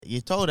You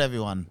told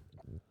everyone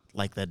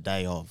like the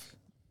day of.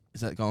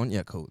 Is that going?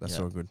 Yeah, cool. That's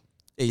Yeah. all good.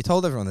 Yeah, you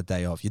told everyone the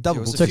day off. You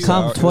double booked To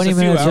yourself. come 20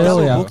 minutes You double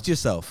earlier. booked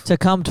yourself. To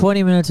come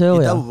 20 minutes You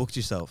earlier. double booked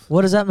yourself.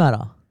 What does that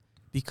matter?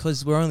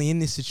 Because we're only in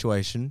this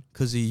situation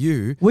because of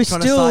you We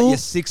trying still, to start your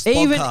sixth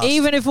podcast.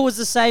 even if it was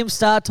the same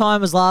start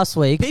time as last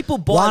week, people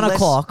buy 1 less,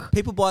 o'clock.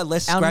 People buy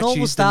less Our normal scratchies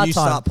than start you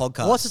time. start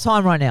podcasts. What's the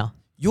time right now?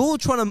 You're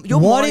trying to. You're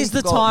What mining is for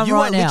the gold. time you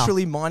right are now?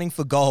 literally mining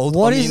for gold.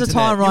 What on is the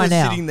internet. time right you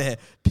now? were sitting there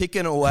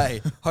picking away,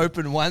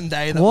 hoping one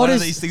day that What one of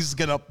is- these things is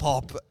gonna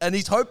pop, and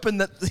he's hoping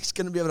that he's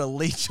gonna be able to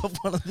leech off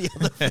one of the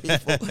other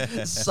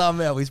people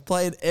somehow. He's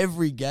playing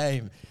every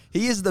game.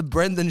 He is the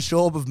Brendan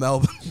Schaub of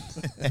Melbourne.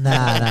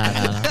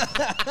 Nah.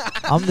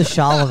 I'm the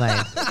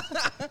Charlemagne.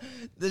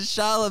 The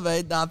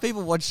Charlemagne. Nah,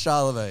 people watch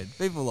Charlemagne.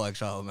 People like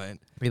Charlemagne.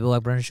 People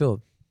like Brendan Schaub.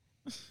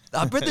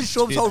 Brendan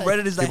Schaub's whole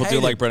Reddit is they People hate do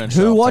him. like Brendan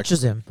Schaub. Who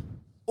watches him?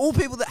 All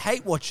people that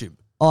hate watch him.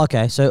 Oh,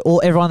 okay, so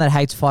everyone that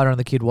hates Fighter and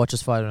the Kid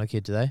watches Fighter and the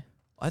Kid, do they?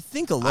 I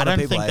think a lot I of don't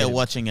people think hate they're him.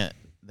 watching it.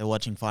 They're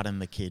watching Fight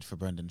and the Kid for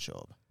Brendan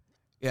Schaub.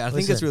 Yeah, I think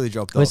Listen, it's really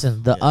dropped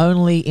Listen, the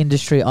only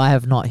industry I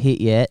have not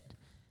hit yet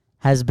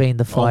has been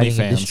the fighting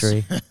OnlyFans.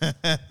 industry.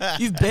 off.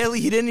 You've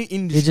barely hit any You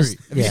industry.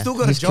 Have you still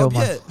got a just killed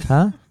job my- yet?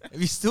 Huh?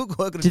 Have you still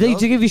got a Did they job?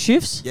 give you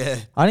shifts? Yeah.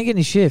 I didn't get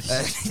any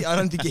shifts. I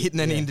don't think you're hitting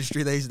any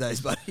industry these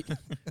days, buddy.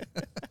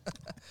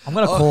 I'm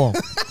gonna call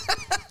him.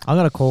 I'm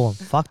gonna call him.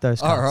 Fuck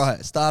those. All cunts.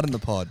 right, starting the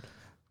pod.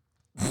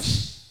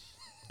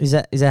 Is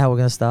that how we're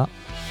gonna start?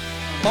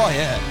 Oh,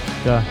 yeah.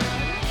 Go.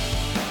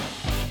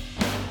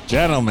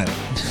 Gentlemen.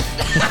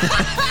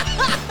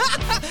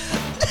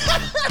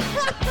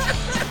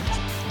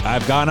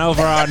 I've gone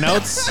over our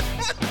notes.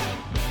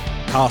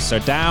 Costs are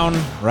down,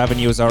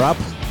 revenues are up.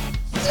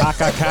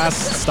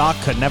 TakaCast stock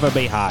could never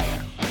be higher.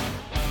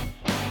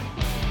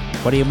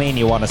 What do you mean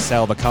you want to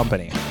sell the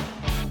company?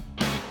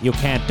 You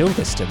can't do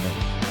this to me.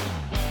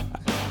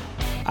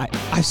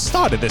 I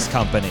started this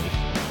company.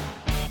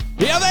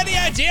 Do you have any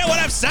idea what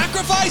I've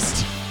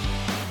sacrificed?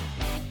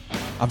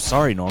 I'm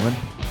sorry, Norman.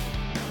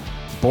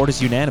 The board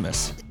is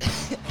unanimous.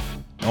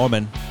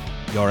 Norman,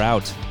 you're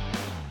out.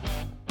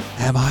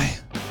 Am I?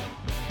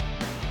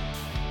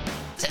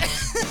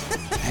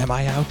 Am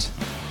I out?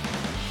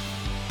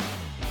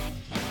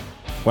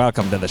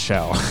 Welcome to the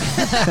show.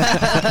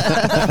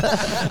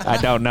 I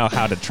don't know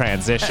how to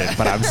transition,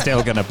 but I'm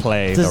still going to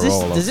play the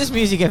role Does of... this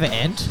music ever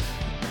end?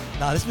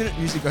 Nah, this minute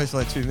music goes for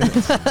like 2 minutes.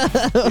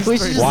 We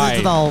should just Why? listen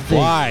to the whole thing.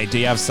 Why? Do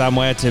you have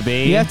somewhere to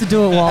be? You have to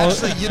do it while.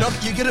 Actually, you're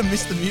going to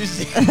miss the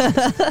music.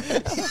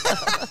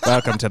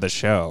 Welcome to the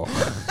show.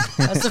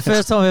 That's the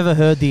first time I've ever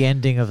heard the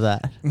ending of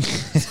that.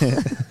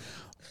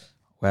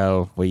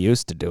 Well, we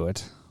used to do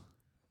it.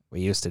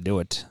 We used to do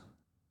it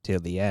till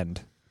the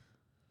end.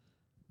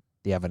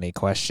 Do you have any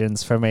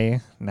questions for me?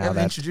 You Now haven't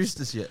that introduced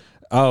us yet.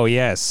 Oh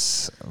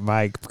yes,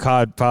 my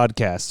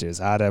podcasters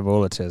Adam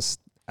Ulitis,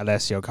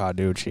 Alessio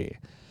Carducci,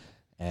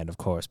 and of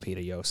course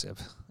Peter Joseph,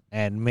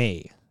 and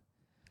me,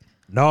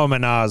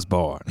 Norman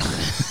Osborn,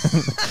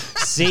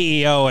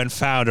 CEO and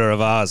founder of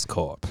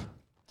Oscorp.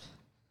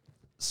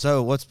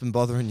 So, what's been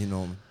bothering you,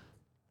 Norman?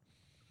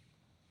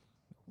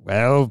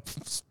 Well,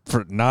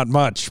 not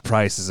much.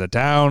 Prices are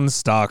down,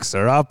 stocks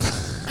are up.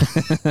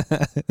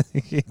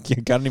 You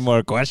got any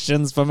more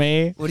questions for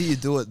me? What do you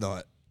do at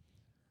night?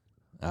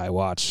 I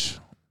watch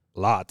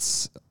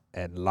lots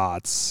and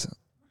lots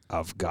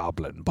of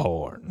goblin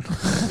porn. Yeah,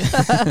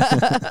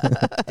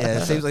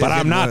 it seems like But you're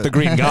I'm getting not worse. the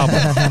Green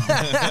Goblin.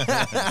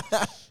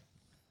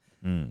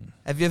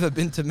 Have you ever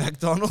been to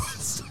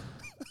McDonald's?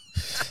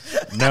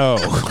 No.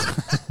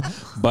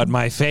 But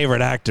my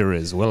favorite actor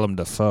is Willem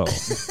Dafoe.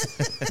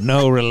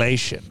 No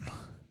relation.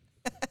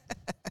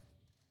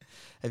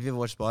 Have you ever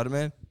watched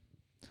Spider-Man?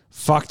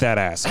 Fuck that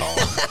asshole.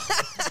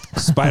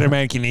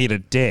 Spider-Man can eat a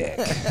dick.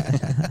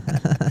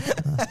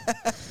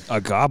 A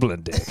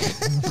goblin dick.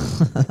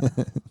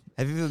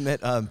 Have you ever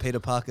met Peter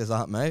Parker's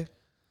Aunt May?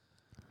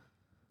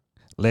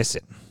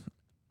 Listen,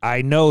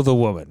 I know the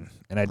woman,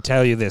 and I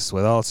tell you this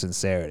with all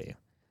sincerity.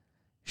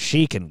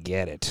 She can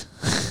get it.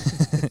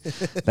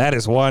 That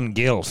is one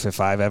gilf if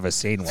I've ever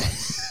seen one.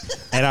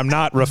 And I'm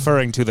not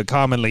referring to the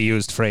commonly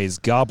used phrase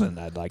goblin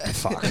I'd like to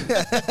fuck.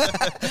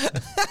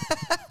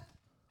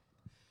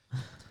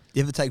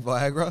 You ever take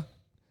Viagra?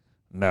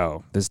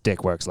 No, this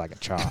dick works like a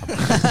charm.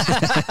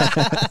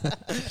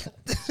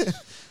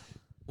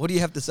 What do you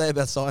have to say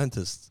about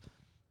scientists?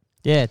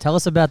 Yeah, tell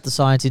us about the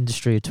science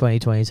industry of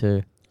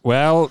 2022.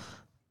 Well,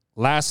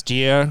 last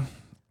year,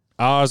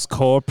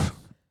 Oscorp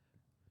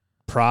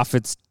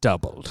profits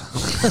doubled.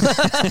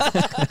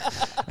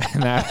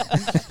 And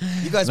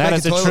You guys that make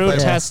is a toilet true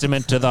paper.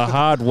 testament to the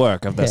hard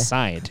work of the Yeah.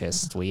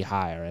 scientists we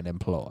hire and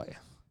employ.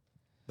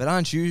 But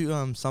aren't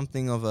you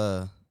something of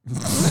a...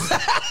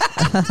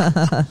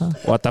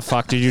 What the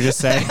fuck did you just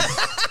say?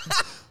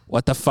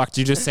 What the fuck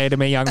did you just say to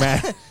me, young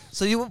man?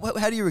 So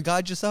how do you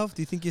regard yourself?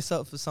 Do you think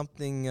yourself as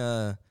something,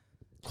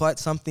 quite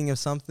something of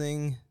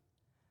something?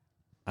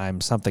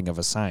 I'm something of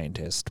a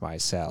scientist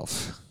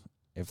myself,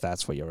 if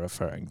that's what you're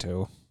referring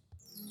to.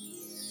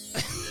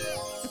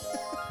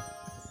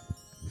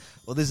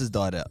 Well, this has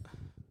died out.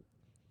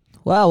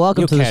 Well,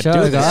 welcome You to the can't show,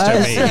 do this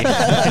guys. to me.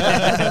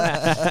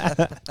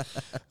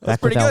 Back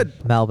pretty with our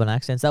good. Melbourne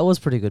accents. That was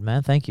pretty good,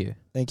 man. Thank you.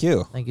 Thank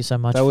you. Thank you so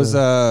much. That was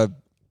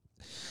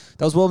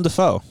Willem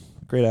Dafoe,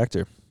 great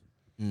actor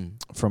Mm.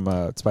 from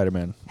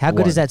Spider-Man. How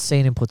good 1. is that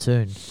scene in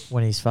Platoon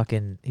when he's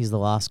the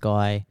last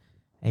guy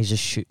and he's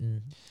just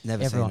shooting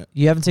Never everyone? seen it.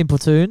 You haven't seen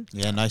Platoon?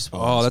 Yeah, no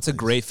spoilers. Oh, that's a please.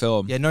 great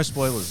film. Yeah, no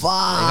spoilers. Fuck,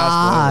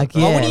 Yeah.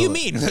 yeah. Oh, what do you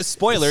mean?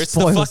 Spoiler! It's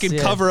Spoilers, the fucking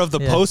yeah. cover of the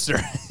Yeah. poster.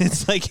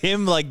 It's like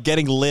him like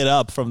getting lit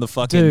up from the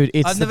fucking. Dude,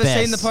 it's I've the never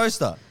seen the best.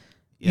 poster.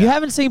 You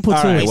haven't seen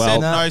Platoon? Alright, He well-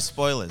 said No. no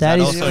spoilers. That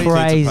is also includes a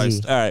crazy.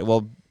 poster. All right.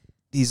 Well,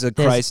 he's a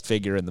There's- Christ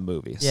figure in the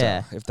movie.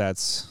 Yeah. So if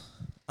that's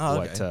Oh,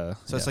 what. okay. So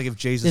So it's yeah. like if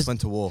Jesus There's- went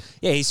to war.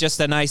 Yeah, he's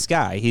just a nice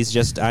guy.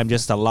 I'm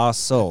just a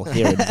lost soul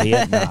here in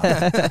Vietnam.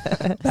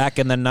 Back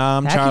in the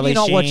Nam, How Charlie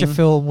can you not watch a Sheen.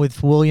 film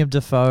with William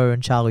Dafoe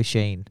and Charlie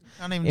Sheen?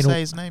 Can't even In- say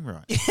his name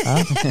right.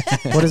 Huh?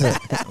 What is it?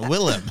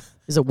 Willem.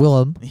 Is it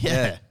Willem?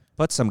 Yeah.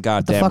 Put some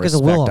goddamn fuck is a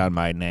respect Willem? on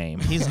my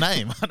name. His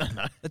name. I don't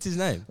know. That's his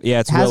name.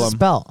 Yeah, it's How's it Willem.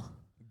 spelled?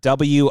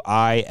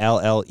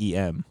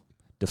 Willem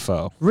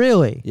Dafoe.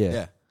 Really?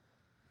 Yeah.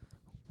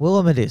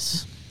 Willem it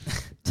is.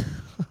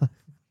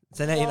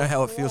 So now you know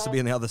how it feels to be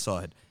on the other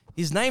side.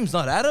 His name's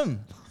not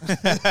Adam.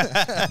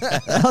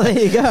 Oh, there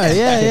you go.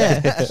 Yeah.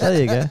 There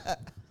you go.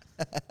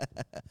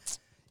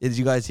 Did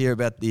you guys hear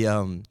about the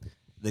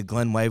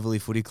Glen Waverley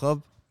Footy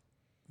Club?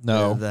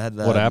 No. They had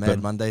the What Mad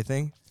happened? Monday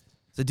thing.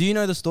 So do you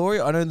know the story?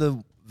 I know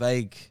the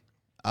vague.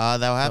 They were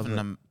having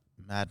Love a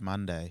Mad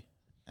Monday,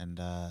 and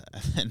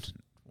then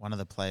one of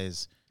the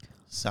players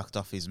sucked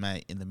off his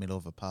mate in the middle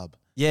of a pub.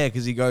 Yeah,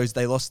 because he goes,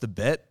 they lost the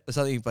bet or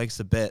something. He breaks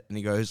the bet and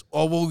he goes,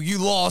 "Oh well, you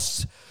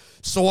lost,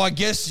 so I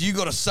guess you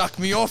got to suck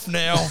me off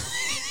now.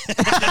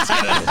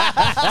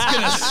 it's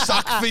gonna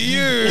suck for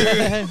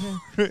you.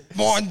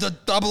 Mind the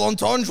double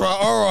entendre.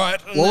 All right."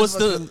 And What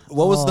then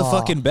was the Oh.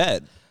 fucking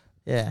bet?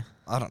 Yeah.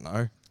 I don't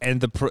know. And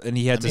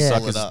he had to Let me suck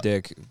pull it his up.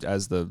 dick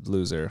as the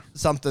loser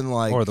Something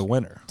like or the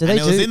winner. Do and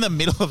they it was do? in the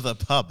middle of the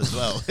pub as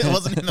well. It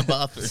wasn't in the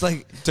bathroom. it's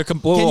like,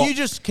 Well,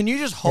 can you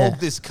just hold Yeah.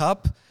 this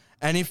cup,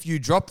 and if you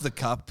drop the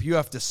cup, you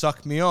have to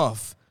suck me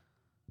off.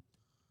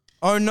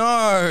 Oh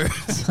no!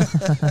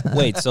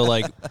 wait, so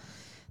like,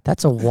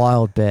 That's a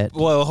wild bet.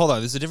 well, hold on.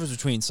 There's a difference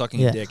between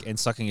sucking Yeah. a dick and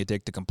sucking a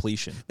dick to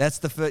completion. That's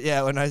the first.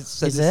 Yeah, when I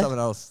said Is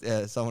this,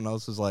 there? someone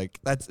else was like,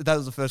 that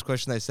was the first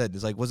question they said.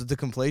 It's like, was it to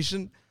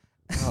completion?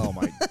 Oh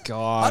my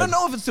god! I don't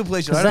know if it's to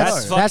completion. I 'Cause don't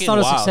that's know. that's not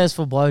a fucking wild.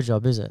 successful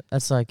blowjob, is it?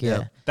 That's like, yeah.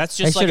 Yeah. That's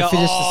They just like, should've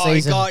finished the I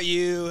season. got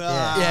you.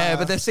 ah." Yeah,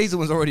 but their season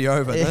was already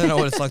over. They don't know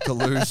what it's like to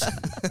lose.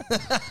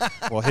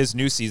 Well, his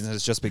new season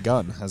has just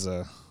begun as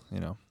a,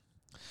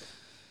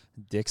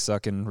 dick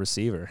sucking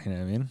receiver. You know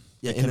what I mean?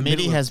 Yeah, The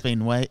committee has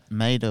been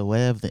made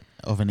aware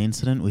of an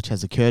incident which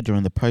has occurred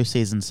during the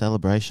postseason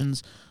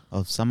celebrations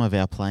of some of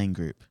our playing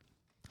group.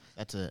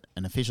 That's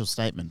an official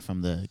statement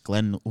from the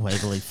Glen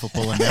Waverley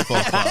Football and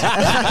Netball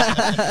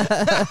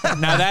Club.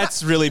 Now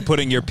that's really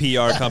putting your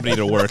PR company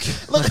to work.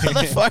 Look at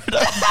the photo.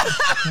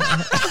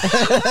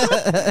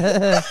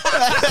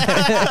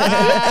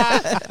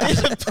 He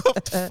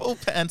popped full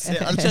pants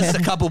down. just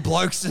a couple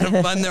blokes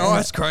and their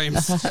ice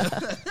creams.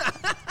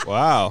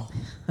 Wow.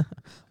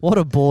 What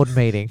a board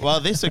meeting. Well,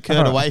 this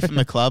occurred away from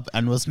the club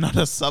and was not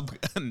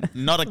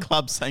a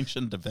club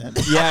sanctioned event.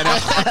 Yeah,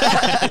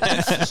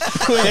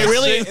 they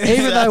really,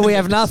 Even though we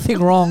have nothing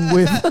wrong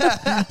with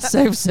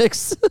same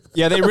sex.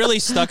 they really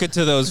stuck it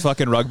to those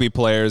fucking rugby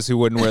players who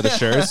wouldn't wear the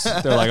shirts.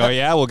 They're like, oh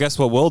yeah, well, guess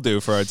what we'll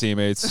do for our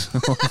teammates?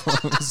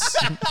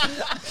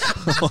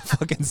 We'll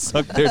fucking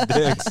suck their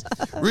dicks.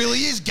 Really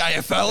is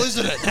GayFL,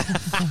 isn't it?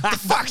 The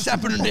fuck's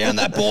happening down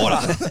that border?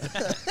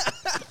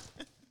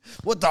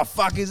 What the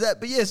fuck is that?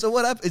 But yeah, so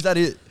what happened? Is that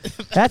it?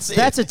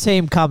 That's a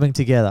team coming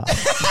together.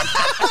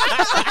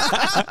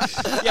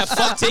 Yeah,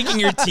 fuck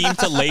taking your team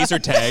to laser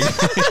tag.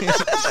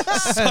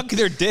 Suck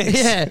their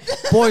dicks. Yeah.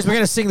 Boys, we're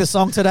going to sing the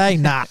song today?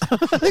 Nah.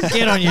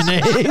 Get on your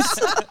knees.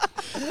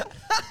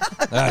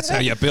 That's how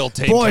you build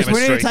team Boys,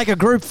 chemistry. we need to take a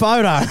group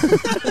photo.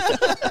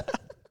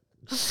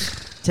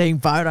 Team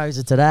photos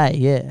of today.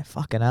 Yeah.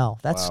 Fucking hell.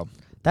 Wow.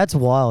 That's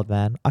wild,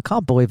 man. I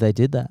can't believe they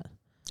did that.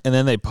 And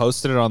then they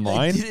posted it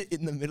online. They did it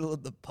in the middle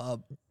of the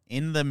pub.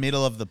 In the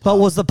middle of the pub. But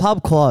was the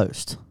pub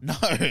closed? No.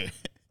 Okay.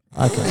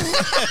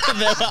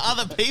 There were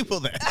other people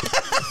there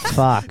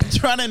Fuck.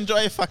 trying to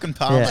enjoy a fucking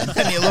parliament,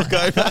 and you look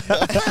over.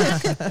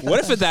 What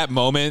if at that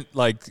moment,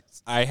 like,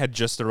 I had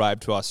just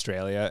arrived to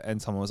Australia and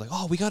someone was like,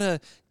 oh, we got to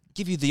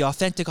give you the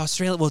authentic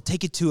Australia. We'll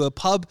take you to a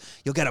pub.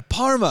 You'll get a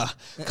Parma.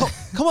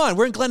 Come on,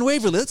 we're in Glen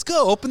Waverley. Let's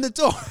go. Open the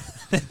door.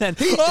 And then,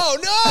 oh,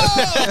 no!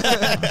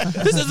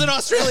 This isn't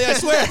Australia, I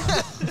swear.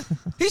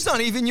 He's not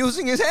even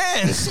using his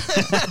hands.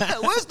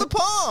 Where's the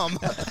palm?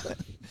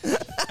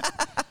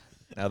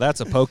 Now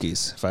that's a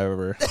pokies, if I've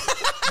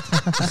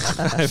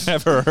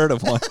ever heard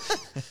of one.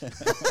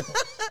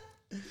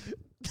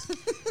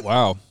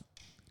 Wow.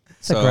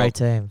 It's a great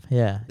team.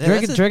 Yeah. Do you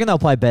reckon they'll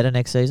play better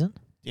next season?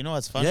 You know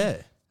what's funny? Yeah,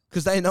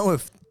 because they know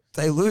if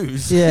they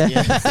lose, Yeah.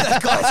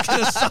 that guy's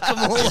gonna suck them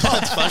all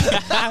off.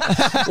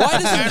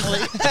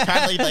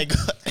 Apparently they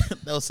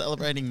were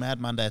celebrating Mad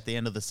Monday at the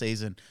end of the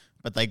season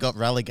but they got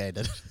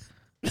relegated.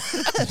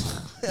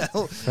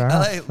 Fair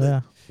enough.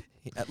 Yeah.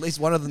 At least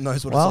one of them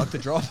knows what Well- it's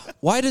like to drop.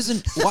 Why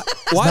doesn't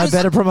why No does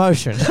better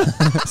promotion.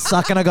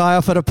 Sucking a guy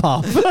off at a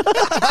pub.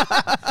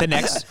 the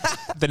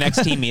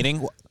next team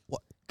meeting?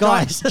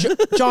 Guys.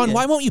 John,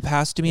 why won't you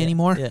pass to me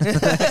anymore?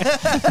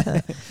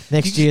 Yeah.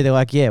 Next year, they're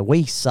like, yeah,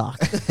 we suck.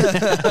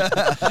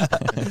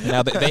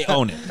 Now they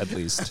own it, at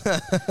least.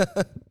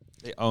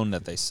 They own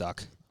that they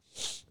suck.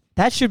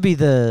 That should be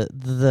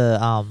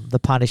the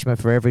punishment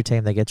for every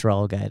team that gets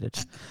relegated.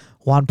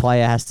 One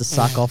player has to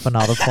suck off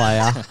another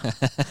player.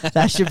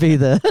 That should be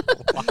the...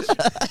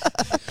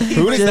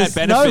 Who does that Just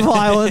benefit? no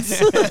violence.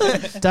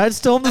 Don't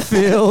storm the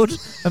field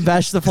and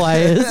bash the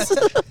players.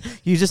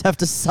 You just have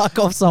to suck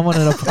off someone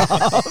in a pub.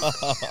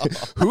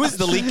 Who is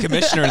the league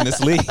commissioner in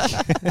this league?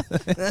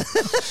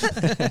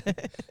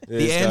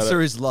 The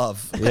answer is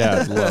love.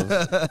 Yeah,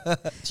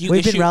 love.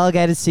 We've been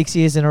relegated 6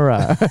 years in a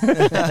row.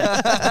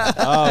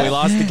 Oh, we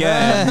lost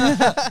again.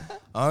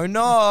 Oh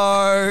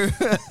no!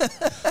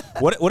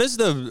 What is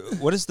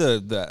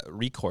the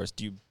recourse?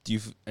 Do you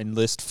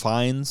enlist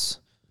fines?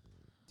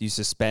 Do you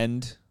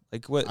suspend?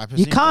 Like what? I You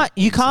presume can't.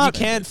 You can't.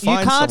 can't You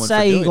fine can't someone for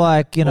say doing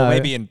like you know. Well,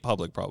 maybe in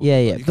public, probably. Yeah,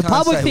 yeah. You The can't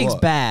public say thing's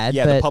what? bad.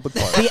 Yeah, but the public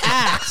part. The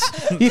act.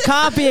 You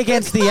can't be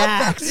against the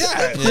act. You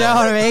know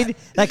what I mean?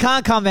 They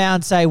can't come out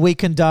and say we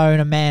condone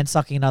a man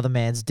sucking another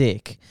man's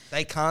dick.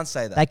 They can't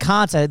say that. They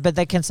can't say it, but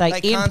they can say They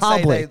in can't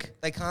public. Say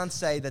they can't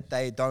say that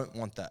they don't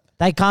want that.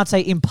 They can't say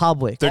in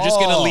public. They're just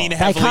going to Oh. lean They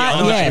heavily can't.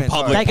 on the Yeah, in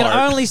public they can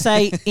part. only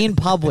say in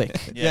public.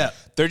 Yeah.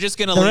 They're just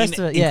going to The lean rest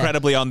of it, yeah.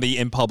 incredibly on the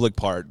in public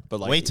part. But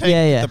like, we take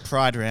Yeah, yeah. the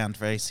pride round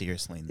very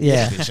seriously in this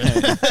Yeah.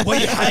 division. What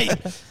do you hate?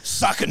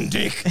 Sucking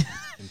dick.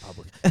 in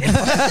public.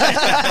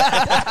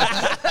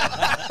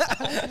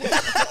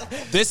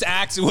 This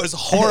act was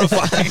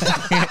horrifying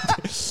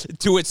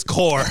to its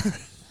core.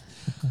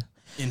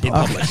 In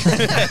public.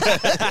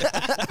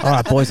 All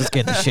right, boys, let's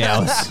get in the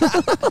showers.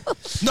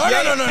 No,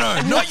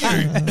 not you.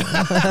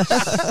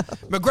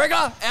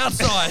 McGregor,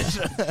 outside.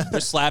 They're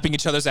slapping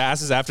each other's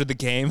asses after the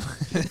game.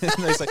 And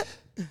it's like,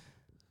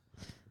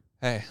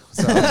 hey,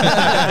 what's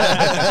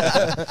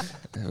up?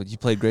 You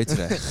played great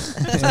today.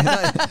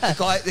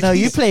 No,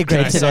 you played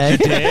great today.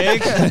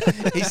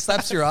 He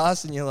slaps your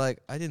ass and you're like,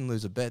 I didn't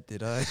lose a bet,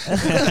 did I?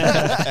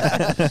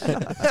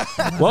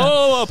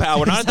 Whoa, pal,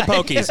 we're not at the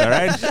pokies, all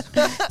right?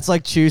 It's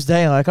like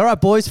Tuesday. Like, all right,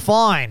 boys,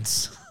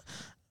 fines.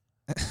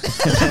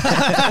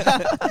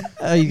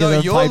 Oh, you No,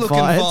 gonna you're pay looking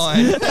fines?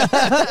 fine.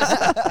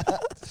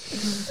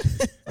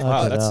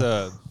 Wow, that's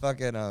a.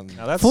 Fucking now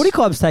that's Footy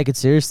clubs take it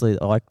seriously.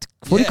 Like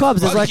footy Yeah,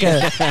 clubs is fuck like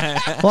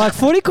yeah. like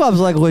footy clubs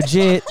like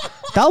legit.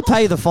 They'll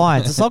pay the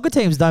fines. The soccer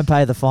teams don't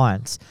pay the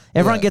fines.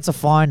 Everyone Yeah. gets a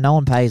fine. No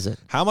one pays it.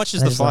 How much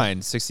is And the it's like-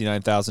 fine?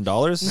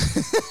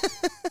 $69,000.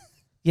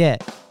 Yeah,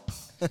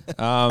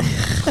 But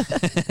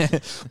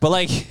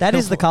like that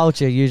is the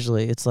culture.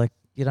 Usually, it's like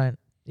you don't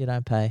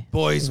pay.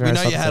 Boys, Very we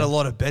know you soccer had a team.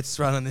 lot of bets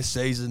running this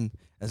season.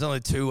 There's only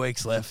 2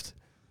 weeks left.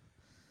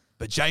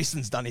 But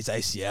Jason's done his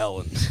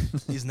ACL and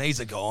his knees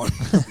are gone.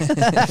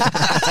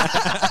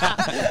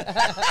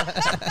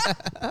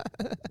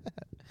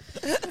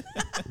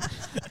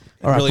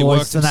 All right, really boys,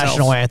 worked it's the himself.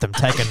 national anthem.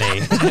 Take a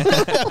knee.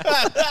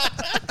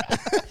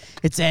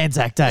 It's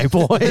Anzac Day,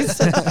 boys.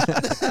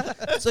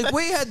 It's like,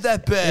 we had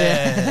that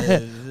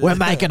bet. We're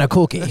making a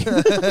cookie.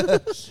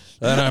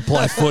 they don't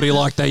play footy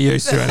like they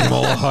used to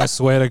anymore. I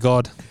swear to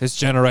God, this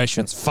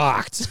generation's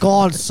fucked. It's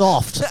gone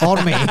soft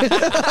on me.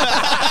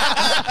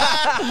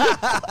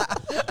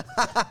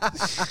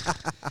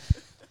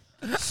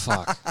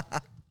 Fuck.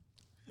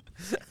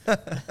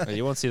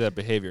 You won't see that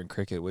behavior in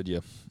cricket, would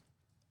you?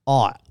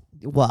 Oh,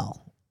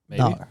 well,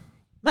 Maybe. no.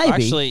 Maybe.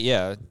 Actually,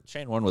 yeah.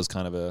 Shane Warne was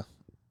kind of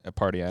a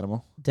party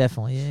animal.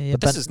 Definitely, yeah.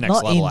 But this is next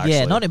not level, in, Yeah,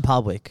 actually. not in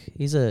public.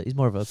 He's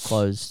more of a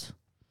closed.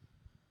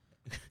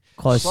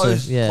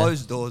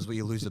 Closed doors where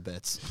you lose the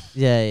bets.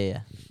 Yeah.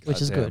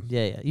 Which is Goddamn. good.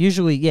 Yeah.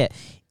 Usually, yeah.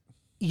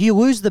 You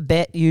lose the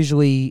bet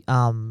usually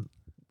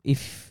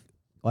if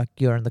like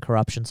you're in the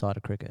corruption side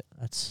of cricket.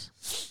 It's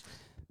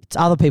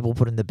other people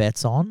putting the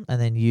bets on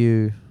and then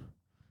you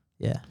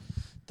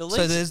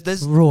So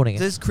there's ruining it.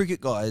 there's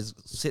cricket guys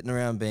sitting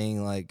around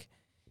being like,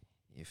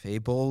 if he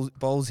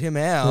bowls him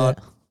out,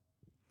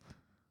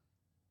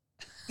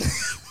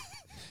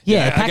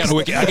 Yeah, I got a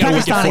wicket. I got a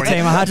wicket Pakistani for you.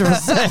 team,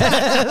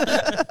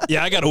 100%.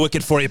 Yeah, I got a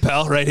wicket for you,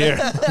 pal, right here.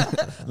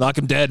 Knock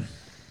him dead.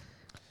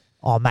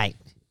 Oh, mate.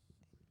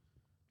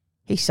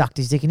 He sucked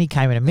his dick and he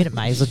came in a minute,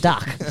 mate. He's a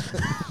duck.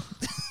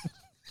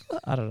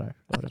 I don't know.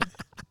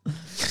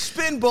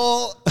 spin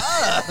ball.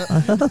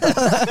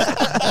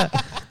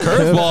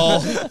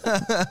 Curveball.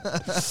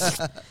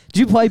 Did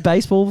you play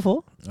baseball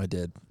before? I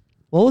did.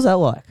 What was that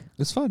like? It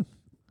was fun.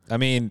 I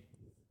mean,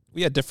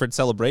 we had different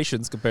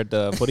celebrations compared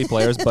to footy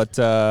players, but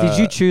Did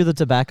you chew the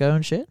tobacco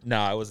and shit?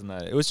 No, it wasn't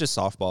that. It was just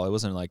softball. It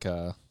wasn't like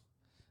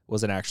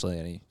wasn't actually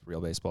any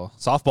real baseball.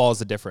 Softball is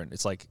different.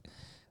 It's like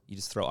you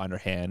just throw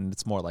underhand.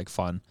 It's more like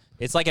fun.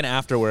 It's like an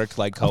after work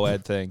like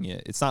co-ed thing. Yeah,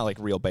 it's not like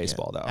real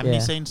baseball though. Haven't Yeah.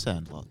 you seen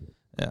Sandlot?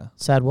 Yeah.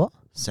 Sad what?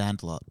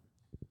 Sandlot.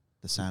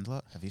 The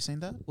Sandlot. Have you seen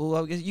that? Well,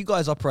 I guess you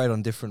guys operate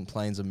on different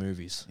planes of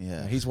movies.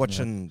 Yeah. He's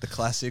watching the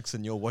classics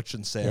and you're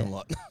watching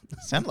Sandlot.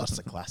 Sandlot's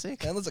a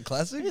classic. Sandlot's a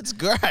classic? It's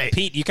great.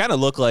 Pete, you kind of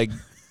look like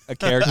a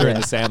character in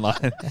the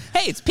Sandlot.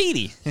 Hey, it's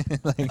Petey.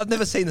 I've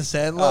never seen the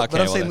Sandlot, Okay,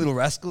 but I've well seen then. Little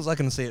Rascals. I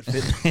can see it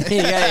fit.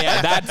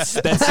 yeah, that's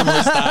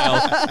similar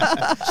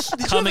style.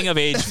 Coming of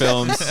age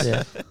films.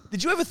 Yeah.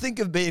 Did you ever think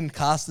of being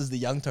cast as the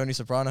young Tony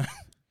Soprano?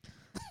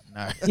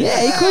 No.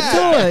 Yeah, he could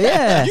do it.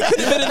 Yeah. Could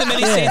have been in the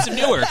many states of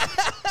Newark.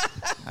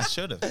 I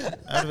should have. That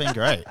would have been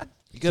great.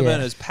 You could have Yeah.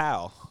 been his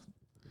pal.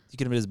 You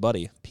could have been his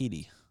buddy,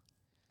 Petey.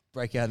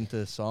 Break out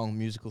into song,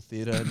 musical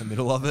theater in the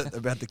middle of it,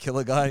 about to kill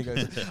a guy. And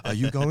he goes, "Are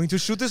you going to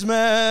shoot this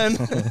man?"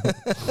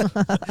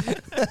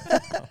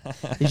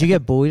 Did you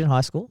get bullied in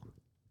high school?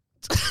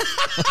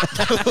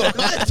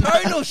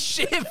 Tonal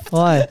shift.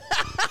 Why?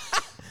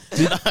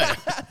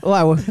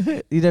 Why?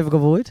 You never got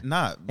bullied?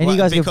 No. And you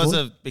guys get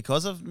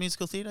because of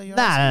musical theatre? You're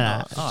Nah,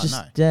 asking? no. Oh, Just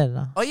no. yeah,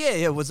 no. Oh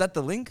yeah. Was that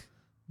the link?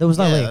 There was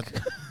no Yeah, link.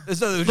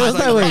 So it was There was just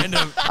no like link.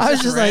 random. I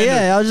was just like, random.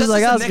 yeah. I was just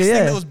like the asking, next thing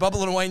yeah. that was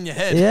bubbling away in your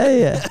head. Yeah,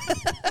 yeah.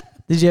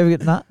 Did you ever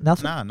get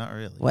nothing? No, not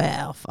really.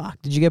 Wow,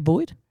 fuck. Did you get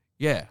bullied?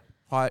 Yeah,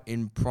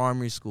 in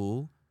primary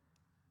school,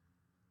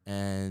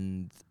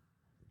 and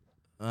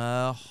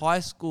high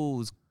school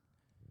was.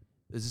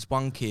 There's this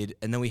one kid,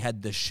 and then we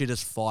had the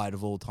shittest fight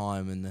of all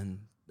time, and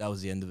then that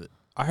was the end of it.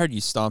 I heard you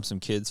stomp some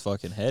kid's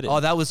fucking head in. Oh,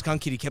 that was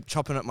Skunk Kid. He kept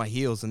chopping at my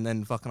heels, and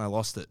then fucking I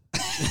lost it.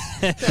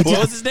 What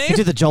was his You name?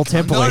 did the Joel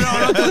Temple.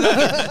 No.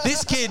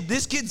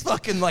 This kid's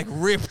fucking like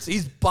ripped.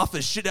 He's buff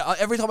as shit.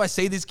 Every time I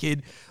see this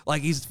kid,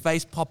 like his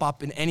face pop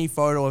up in any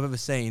photo I've ever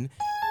seen,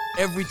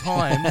 every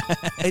time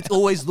it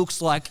always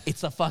looks like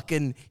it's a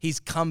fucking, he's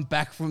come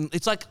back from,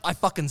 it's like I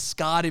fucking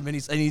scarred him and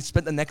he's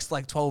spent the next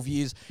like 12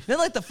 years. You know,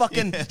 like the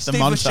fucking Yeah, the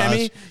Steve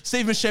montage.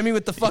 Buscemi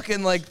with the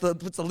fucking like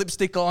puts the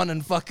lipstick on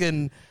and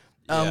fucking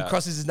Yeah.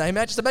 crosses his name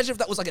out. Just imagine if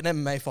that was like an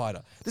MMA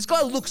fighter. This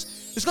guy looks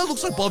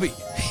like Bobby.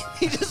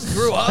 He just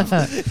grew up.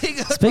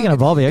 Speaking of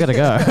Bobby, I gotta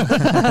go.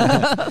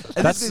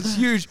 And this is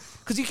huge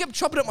because he kept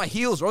chopping at my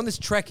heels. We're on this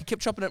trek. He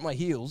kept chopping at my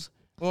heels.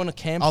 We're on a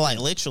camp. Oh, like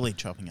literally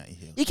chopping at your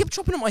heel. He kept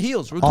chopping at my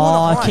heels. We're doing a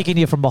Oh, hike. kicking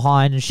you from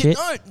behind and shit.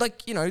 No,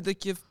 like you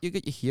get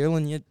your heel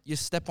and you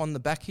step on the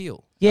back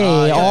heel. Yeah,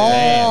 Oh, yeah, yeah, oh,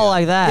 yeah.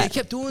 like Yeah, he that.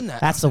 kept doing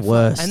that. That's the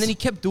worst. And then he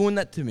kept doing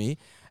that to me.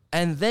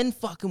 And then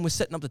fucking we're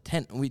setting up the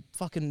tent. And we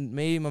fucking,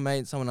 me, my mate,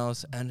 and someone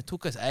else. And it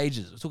took us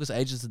ages. It took us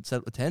ages to set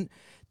up the tent.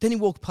 Then he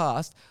walked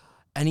past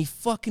and he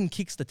fucking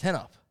kicks the tent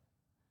up.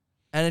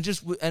 And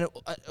it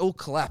all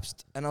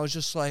collapsed. And I was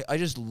just like, I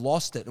just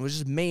lost it. It was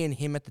just me and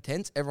him at the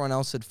tent. Everyone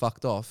else had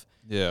fucked off.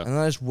 Yeah. And then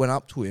I just went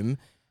up to him.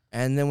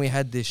 And then we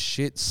had this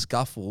shit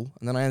scuffle.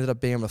 And then I ended up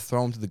being able to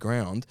throw him to the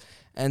ground.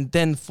 And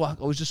then I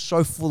was just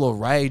so full of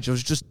rage. I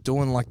was just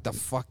doing like the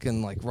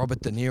fucking like Robert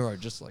De Niro,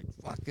 just like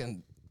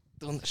fucking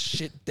doing the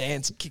shit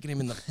dance, kicking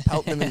him in the,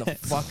 pelting him in the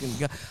fucking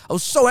gut. I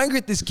was so angry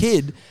at this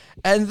kid.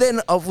 And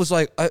then I was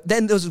like,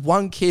 then there was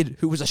one kid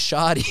who was a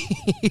shardy.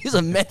 He's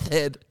a meth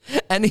head.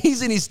 And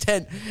he's in his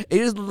tent. He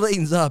just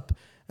leans up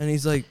and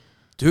he's like,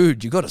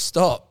 dude, you got to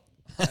stop.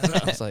 And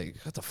I was like,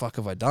 what the fuck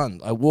have I done?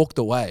 I walked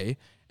away.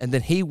 And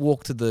then he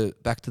walked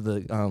back to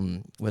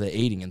the where they're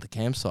eating at the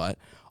campsite.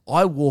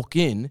 I walk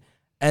in,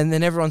 and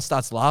then everyone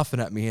starts laughing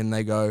at me, and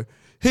they go,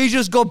 "He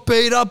just got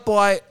beat up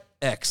by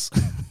X."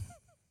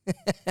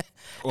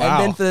 Wow.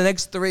 And then for the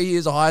next 3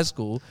 years of high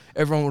school,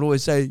 everyone would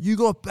always say, "You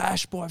got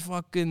bashed by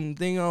fucking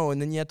Thingo,"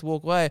 and then you had to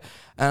walk away.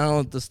 And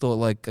I just thought,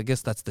 like, I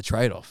guess that's the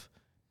trade-off.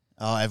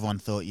 Oh, everyone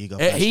thought you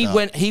got He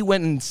bashed up.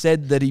 went and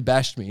said that he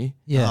bashed me,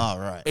 Yeah. Oh,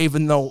 right.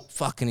 even though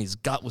fucking his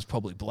gut was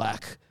probably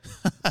black.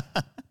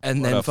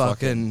 And What then a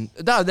fucking-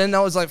 then I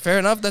was like, fair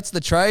enough, that's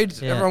the trade.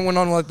 Yeah. Everyone went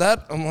on like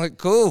that. I'm like,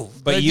 cool.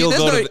 But you'll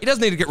go to the- he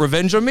doesn't need to get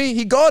revenge on me.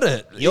 He got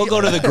it. You'll go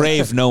to the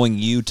grave knowing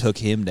you took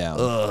him down.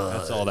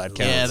 That's all that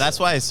counts. Yeah, that's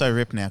why he's so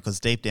ripped now,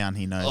 because deep down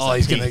he knows. Oh,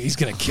 that he's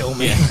gonna kill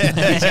me. He's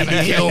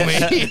gonna kill me.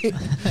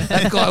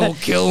 That guy will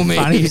kill me.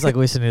 Funny, he's like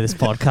listening to this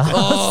podcast.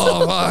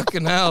 Oh,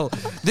 fucking hell.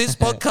 This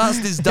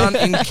podcast is done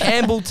in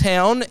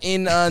Campbelltown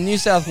in New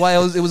South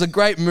Wales. It was a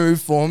great move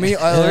for me.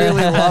 I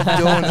really love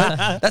doing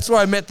it. That's where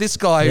I met this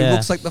guy who Yeah.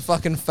 looks like the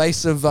fucking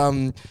face of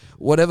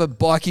whatever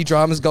bikey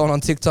drama's going on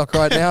TikTok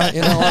right now.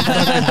 You know,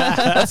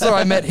 that's where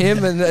I met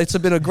him, and it's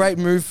been a great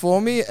move for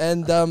me.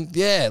 And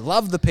yeah,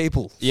 love the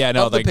people. Yeah,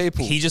 no, love like the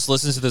people. he just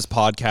listens to this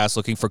podcast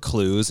looking for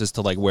clues as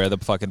to like where the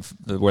fucking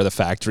where the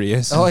factory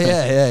is. Oh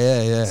yeah.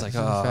 It's like,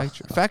 oh.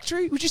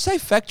 Factory? Would you say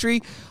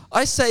factory?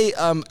 I say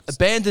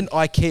abandoned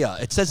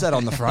IKEA. It says that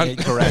on the front.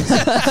 Correct.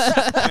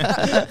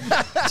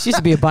 This used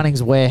to be a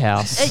Bunnings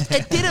warehouse.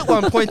 It did at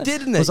one point,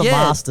 didn't it? It was a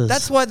Masters.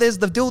 That's why there's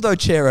the dildo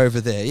chair over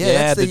there. Yeah,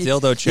 Yeah, that's the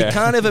dildo chair. You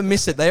can't ever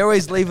miss it. They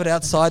always leave it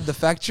outside the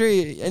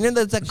factory. And then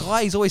there's that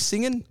guy, he's always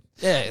singing.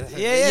 Yeah.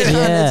 Yeah.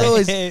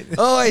 It's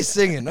always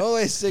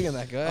singing,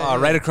 that guy. Oh,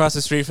 right across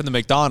the street from the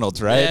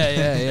McDonald's, right?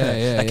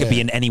 Yeah. That could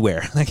be in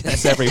anywhere. Like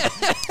that's every so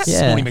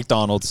Yeah. many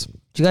McDonald's.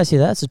 Did you guys hear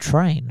that? It's a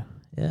train.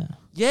 Yeah.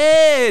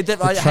 Yeah, I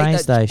train hate that,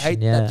 station,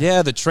 hate yeah. that.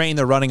 Yeah, the train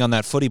they're running on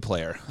that footy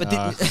player. But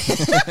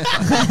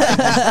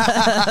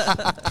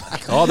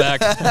Call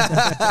back.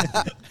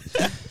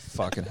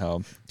 Fucking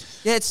hell.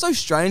 yeah, it's so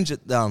strange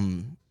that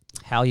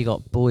How you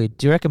got bullied?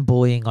 Do you reckon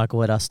bullying like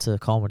led us to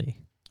comedy?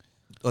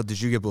 Oh, did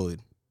you get bullied?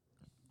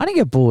 I didn't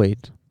get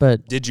bullied,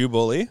 but Did you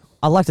bully?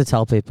 I like to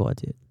tell people I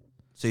did.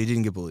 So you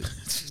didn't get bullied?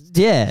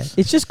 Yeah,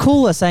 it's just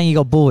cooler saying you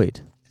got bullied.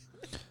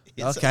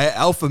 Okay,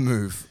 alpha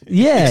move.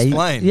 Yeah,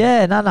 Explain.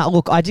 yeah. No.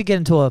 Look, I did get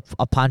into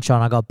a punch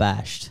on. I got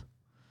bashed.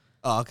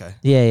 Oh, okay.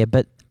 Yeah,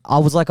 but I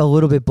was like a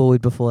little bit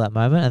bullied before that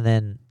moment,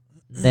 and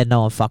then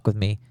no one fucked with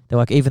me. They're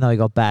like, even though he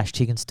got bashed,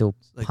 he can still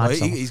Like, punch oh,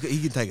 someone. he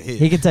can take a hit.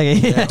 He can take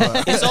it. Yeah, all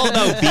right. It's all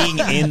about being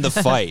in the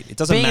fight. It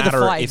doesn't Being in the matter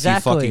fight, if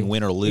exactly. you fucking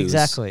win or lose.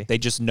 Exactly. They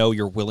just know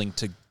you're willing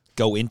to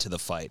go into the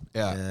fight.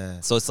 Yeah. Yeah.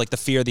 So it's like the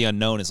fear of the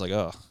unknown is like,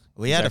 oh,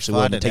 We he's had a actually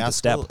willing fight to at take our the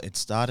step. school. It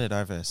started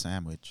over a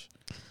sandwich.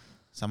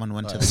 Someone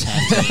went to the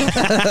canteen.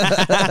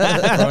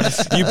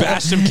 You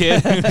bashed him,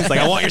 kid. He's like,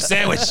 I want your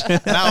sandwich. No,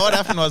 what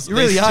happened was You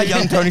really these are two-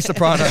 young Tony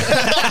Soprano.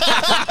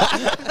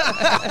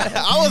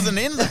 I wasn't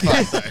in the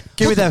fight though.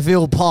 Give me that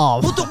veal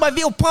palm. Who took my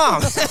veal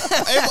palm?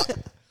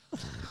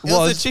 It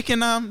was a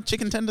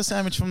chicken tender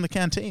sandwich from the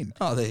canteen.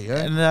 Oh, there you go.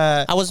 And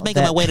I was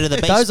making my way to the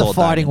baseball Those are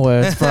fighting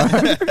diamond. words,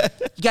 bro.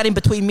 You got in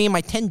between me and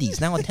my tendies.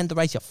 Now I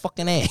tenderize your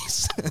fucking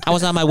ass. I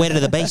was on my way to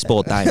the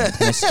baseball diamond. And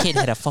this kid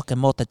had a fucking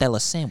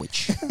mortadella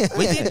sandwich.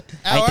 we did.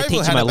 I had Our to Oval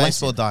teach had him a a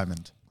baseball lesson.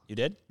 diamond. You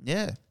did?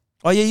 Yeah.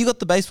 Oh, yeah, you got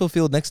the baseball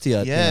field next to you.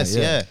 Yes.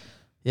 Yeah.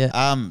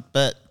 Yeah.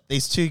 But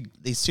these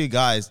two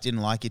guys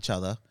didn't like each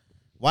other.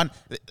 All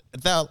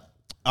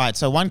right.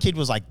 So one kid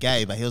was like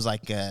gay, but he was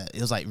like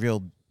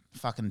real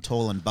fucking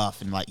tall and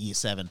buff in like year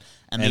 7,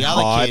 and the And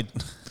other hot. kid.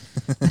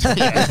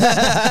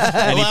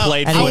 And he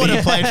played I would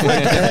have played for.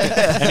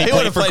 And he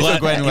would played have for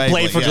Glenn. He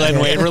played for Waverley, Glenn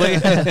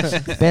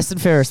Waverley. Best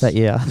and fairest that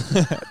year.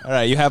 All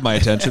right, you have my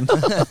attention.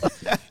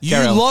 You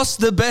Carol. lost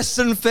the best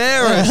and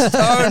fairest.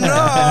 Oh,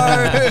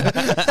 no.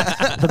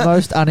 The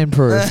most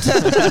unimproved.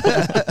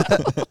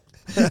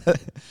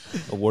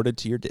 Awarded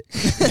to your dick.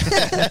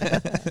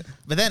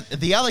 But then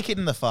the other kid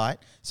in the fight,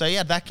 so he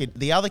had that kid.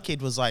 The other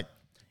kid was like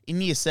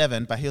in year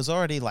 7, but he was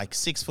already like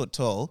 6 foot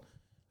tall,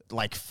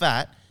 like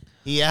fat.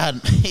 He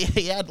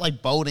had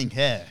like balding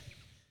hair.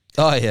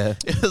 Oh, yeah.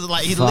 It was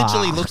like he Fuck.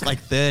 literally looked like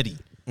 30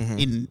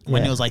 when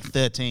Yeah. he was like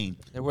 13.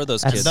 There were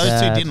those That's kids. Those two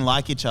sad. didn't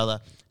like each other,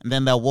 and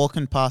then they're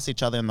walking past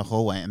each other in the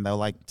hallway, and they're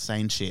like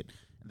saying shit.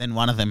 Then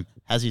one of them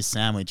has his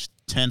sandwich,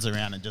 turns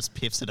around, and just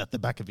piffs it at the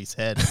back of his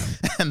head,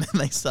 and then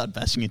they start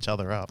bashing each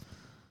other up.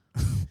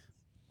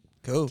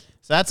 Cool.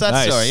 So that's that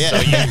Nice. story.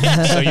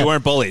 Yeah. So you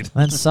weren't bullied.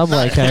 Then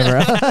Subway came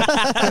around.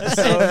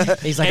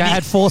 He's like, I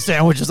had 4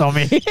 sandwiches on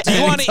me. Do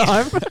you want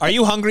to? Are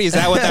you hungry? Is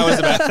that what that was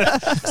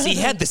about? See,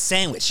 he had the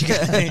sandwich. You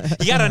got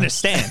to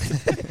understand.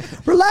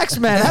 Relax,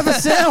 man. Have a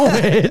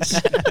sandwich.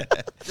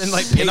 And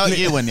like You're not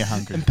you when you're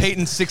hungry. And Pete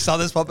and 6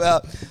 others pop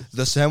out.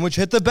 The sandwich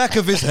hit the back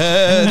of his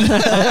head.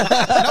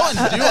 No one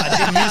knew I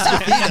did musical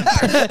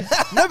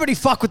theatre. Nobody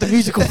fuck with the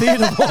musical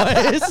theatre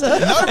boys.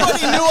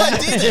 Nobody knew I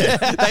did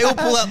it. They all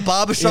pull out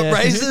barbershop Yeah.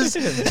 razors.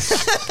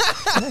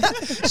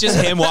 It's just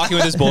him walking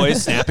with his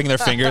boys, snapping their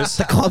fingers.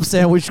 The club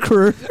sandwich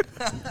crew.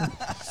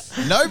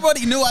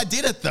 Nobody knew I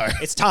did it though.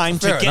 It's time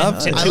to Fair get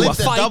enough. I into a lived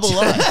a fight. double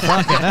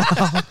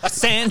life. A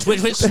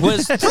sandwich which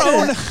was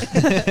thrown.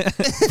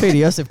 Peter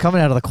Yosef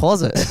coming out of the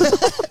closet.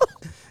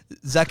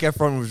 Zac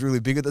Efron was really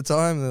big at the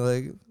time. They're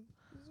like,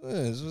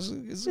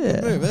 it's a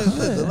Yeah. good move.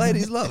 The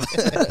ladies love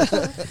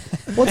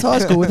it. What's high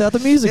school without the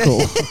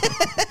musical?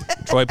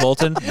 Troy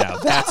Bolton? Now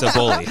that's a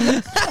bully.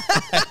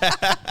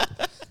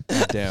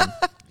 God damn.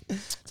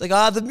 It's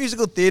like, the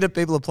musical theatre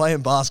people are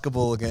playing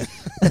basketball again.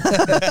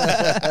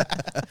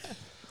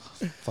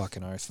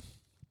 Fucking earth.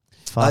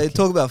 Fuck.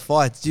 Talk about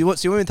fights. Do you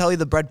want me to tell you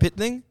the Brad Pitt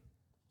thing?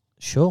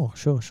 Sure.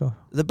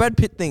 The Brad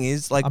Pitt thing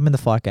is like, I'm in the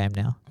fight game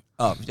now.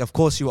 oh, of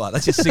course you are.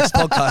 That's your 6th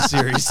podcast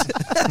series.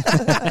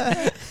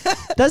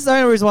 That's the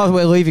only reason why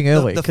we're leaving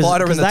early. the 'cause-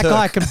 fighter 'cause and the that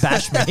guy Turk. can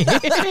bash me.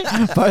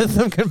 Both of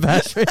them can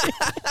bash me.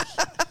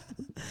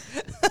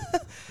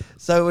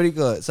 So what do you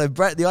call it? So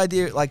Brad, the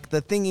idea, like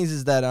the thing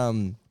is that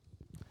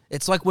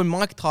it's like when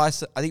Mike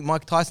Tyson. I think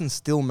Mike Tyson's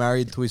still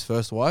married to his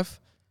first wife.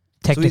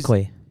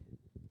 Technically.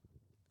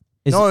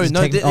 Is No, this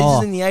oh.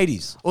 is in the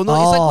 80s. Or no,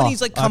 it's like when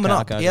he's like Oh, coming okay,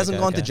 up. okay, He hasn't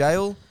okay, gone to okay.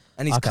 jail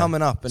and he's Okay.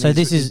 coming up. And So he's,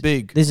 this he's is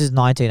big. This is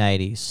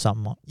 1980s,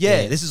 somewhat.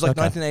 Yeah, this is like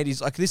Okay. 1980s.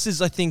 Like this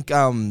is, I think,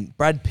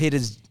 Brad Pitt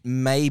has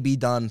maybe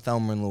done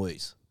Thelma and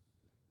Louise.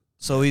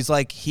 So he's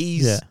like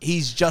he's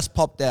just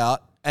popped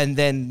out, and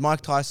then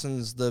Mike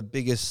Tyson's one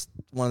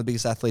of the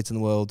biggest athletes in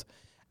the world,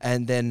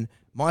 and then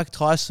Mike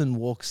Tyson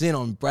walks in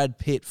on Brad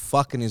Pitt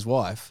fucking his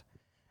wife,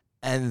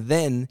 and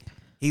then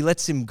he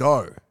lets him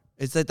go.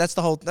 It's that's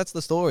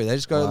the story. They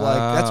just go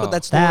like that's what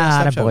that story. Nah,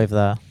 I is. don't believe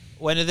that.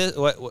 When did this?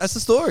 What? That's the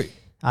story.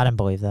 I don't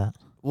believe that.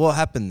 What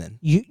happened then?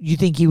 You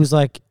think he was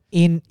like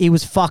he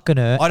was fucking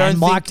her and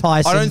Mike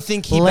Tyson I don't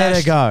think he let her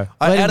bashed- go.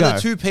 Let him out go. of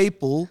the 2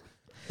 people,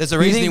 there's a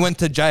You reason he think- went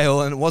to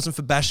jail, and it wasn't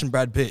for bashing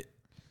Brad Pitt.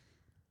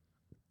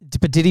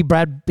 But did he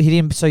hit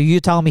him? So you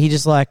telling me he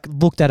just like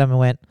looked at him and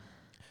went,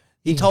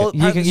 He told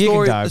you can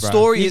go, the bro.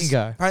 story You is can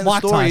go. apparently the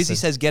Mike story is he Tyson.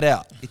 says get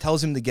out. He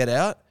tells him to get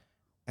out,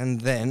 and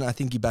then I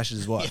think he bashes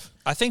his wife.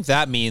 I think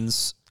that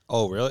means.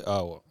 Oh, really?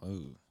 Oh.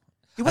 Ooh.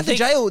 He went think-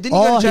 to jail. Didn't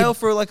he go Oh, to jail he-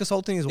 for like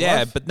assaulting his Yeah,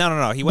 wife? but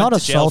no. He went Not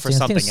to jail for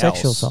assaulting, I think something it was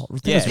sexual else. assault. I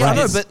think it Yeah, was Yeah, I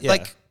know, rape. but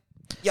like,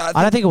 yeah,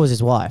 I don't think it was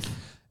his wife.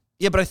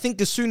 yeah, but I think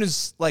as soon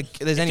as like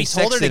there's any he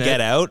sex told her to in get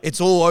it, out- it's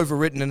all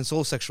overwritten and it's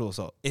all sexual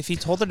assault. If he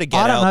told her to get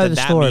I don't out, know then the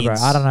that story, means,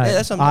 bro. I don't know. Yeah,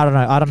 that's what I'm- I don't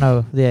know. I don't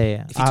know.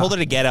 Yeah. If he told her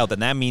to get out, then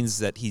that means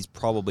that he's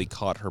probably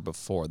caught her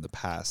before in the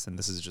past, and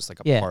this is just like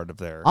a Yeah. part of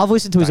their. I've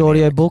listened to his dynamic.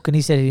 audio book and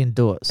he said he didn't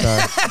do it. So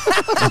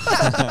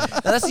Now,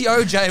 that's the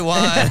OJ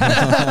one.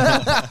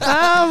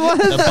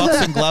 The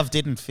boxing glove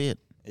didn't fit.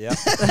 Yeah.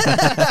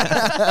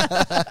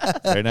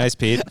 Very nice,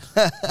 Pete.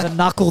 the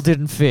knuckle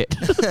didn't fit.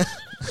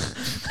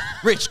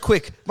 Rich,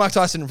 quick, Mike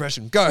Tyson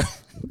impression, go.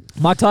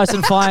 Mike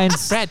Tyson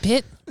finds Brad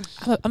Pitt.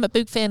 I'm a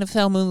big fan of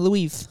Thelma and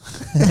Louise.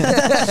 You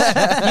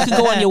can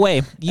go on your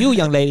way. You,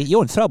 young lady,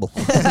 you're in trouble.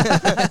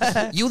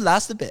 You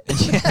lost a bit.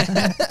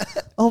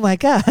 oh my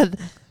god,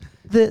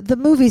 the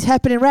movie's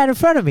happening right in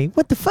front of me.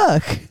 What the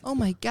fuck? Oh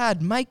my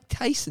God, Mike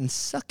Tyson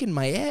sucking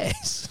my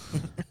ass.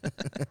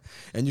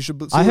 And you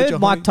should. I heard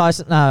Mike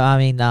Tyson. No, I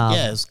mean,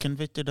 Yeah, is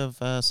convicted of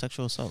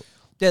sexual assault.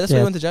 Yeah, that's what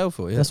Yeah. he went to jail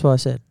for. Yeah. that's what I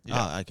said.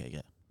 Oh, okay,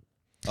 yeah.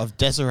 Of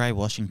Desiree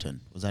Washington.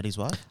 Was that his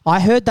wife?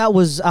 I heard that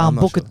was I'm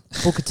not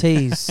Booker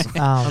T's.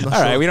 not All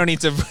right, we don't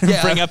need to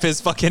Yeah. bring up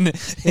his fucking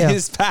Yeah.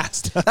 his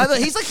past. No, but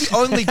he's like the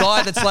only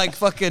guy that's like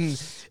fucking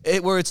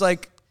where it's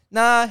like,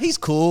 nah, he's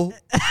cool.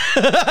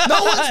 No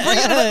one's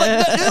bringing it up.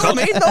 Like, you know what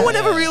I mean? No one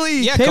ever really.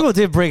 Yeah, People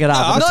did bring it up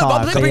at the No, but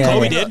time. they but bring yeah,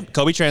 Kobe yeah. did.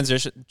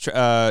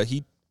 Kobe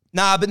he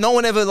Nah, but no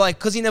one ever like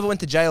because he never went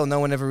to jail. No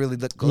one ever really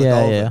let go Yeah,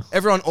 of yeah. it.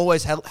 Everyone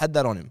always had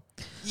that on him.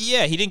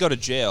 yeah, he didn't go to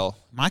jail,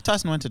 Mike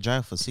Tyson went to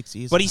jail for 6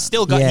 years. but he ago.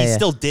 still got Yeah, he yeah.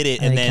 still did it,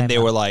 And and he then came they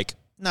out. were like,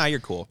 "Nah, you're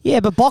cool." Yeah,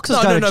 but boxers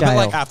No, go no, to no, but jail.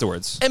 like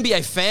Afterwards,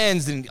 NBA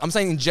fans didn't. I'm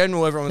saying in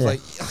general, everyone was Yeah.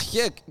 like,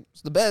 yeah,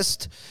 it's the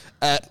best.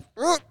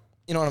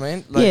 You know what I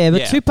mean? Like, yeah,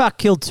 but yeah. Tupac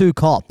killed 2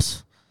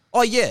 cops.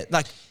 Oh yeah,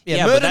 like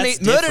Yeah, but murder,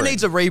 that's murder different.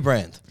 needs a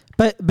rebrand.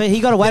 But he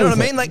got away You know with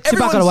what I it. mean? Like Tupac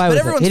everyone's, got away but with it.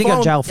 everyone's He didn't go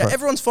fine. to jail for it.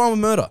 Everyone's fine with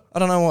murder. I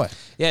don't know why.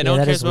 yeah, no one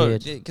that cares is about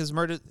weird. because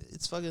murder.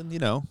 It's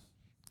fucking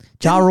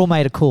Ja Rule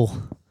made it cool.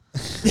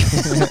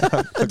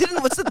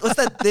 Didn't what's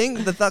that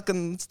thing? The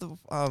fucking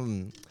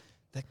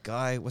that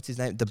guy. What's his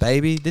name? The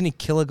baby. Didn't he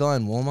kill a guy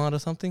in Walmart or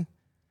something?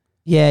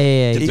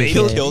 Yeah. The he baby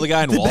did. killed a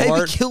guy in The baby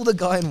Walmart. killed a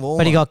guy in Walmart.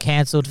 But he got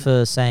cancelled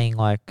for saying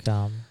like,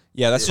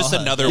 Yeah, that's just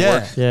another yeah.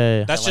 work.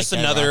 yeah. That's Like just gay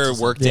another rights or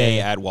something. work day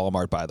Yeah. at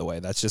Walmart, by the way.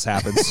 That just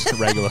happens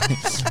regularly.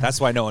 That's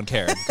why no one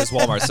cared because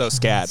Walmart's so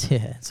scat.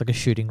 Yeah, it's like a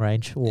shooting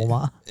range.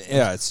 Walmart.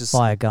 Yeah, it's just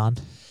Buy a gun,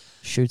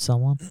 shoot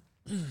someone.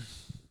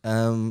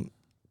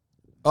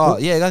 Oh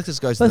yeah, that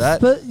just goes to that.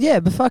 But yeah,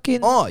 but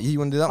fucking. Oh, you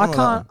want to do that I one? or that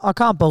can't. one? I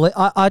can't believe.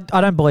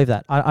 I don't believe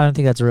that. I don't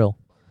think that's real.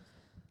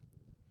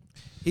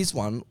 His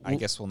one. I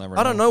guess we'll never.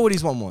 I don't know what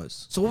his one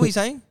was. So what were you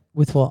saying?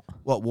 With what?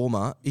 What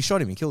Walmart? He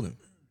shot him. He killed him.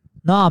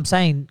 No, I'm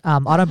saying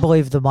I don't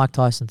believe the Mike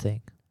Tyson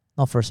thing.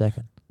 Not for a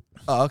second.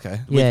 Oh,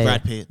 okay. With yeah,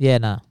 Brad yeah. Pitt. Yeah,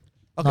 no.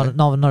 Okay.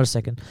 Not a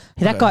second.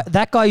 That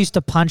Okay. guy used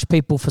to punch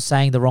people for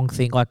saying the wrong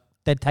thing. Like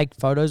they'd take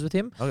photos with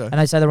him Okay. and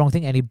they'd say the wrong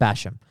thing and he'd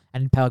bash him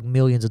and he'd pay like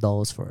millions of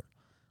dollars for it.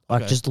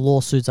 Like Okay. just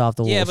lawsuits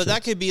after Yeah, lawsuits. but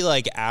that could be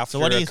like after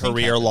what do a you think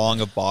career happened?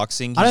 long of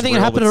boxing. I don't he's think it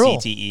real happened with at all.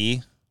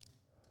 CTE.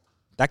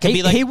 That could be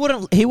he, like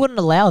he wouldn't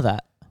allow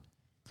that.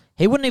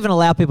 He wouldn't even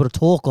allow people to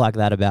talk like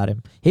that about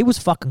him. He was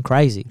fucking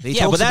crazy. He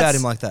Yeah, talks but that's- about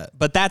him like that.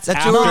 But that's That's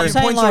after. your- No, I'm your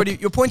saying point's like already-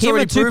 your point's him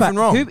already and Tupac, proven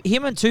wrong.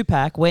 Him and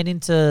Tupac went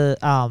into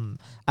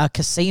a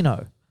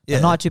casino Yeah.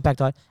 the night Tupac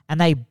died,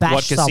 and they bashed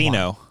What someone.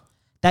 casino?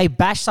 They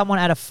bashed someone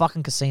at a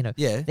fucking casino.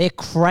 Yeah. They're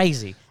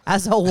crazy.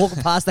 As they're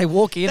walking past, they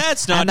walk in.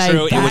 That's not and they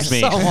true. It was bash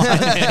me.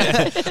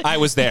 someone. I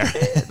was there.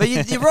 But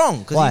you're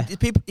wrong Why?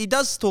 because he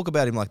does talk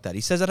about him like that.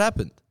 He says it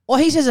happened. Well,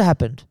 he says it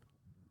happened.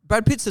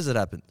 Brad Pitt says it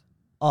happened.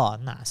 Oh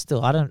nah,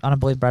 still I don't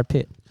believe Brad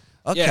Pitt.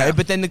 Okay, Yeah.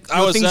 but then I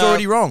your was, thing's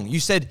already wrong.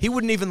 You said he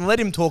wouldn't even let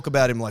him talk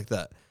about him like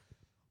that.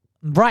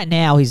 Right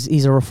now, he's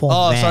a reformed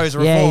Oh, man. sorry, he's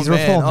a yeah, he's a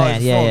reformed reformed man. Oh,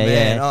 man. he's a Yeah, reformed yeah,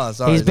 man. yeah. Oh,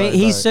 sorry, He's sorry,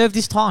 he's sorry. served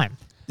his time.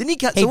 Didn't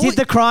he? He did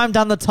the crime,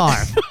 done the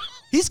time.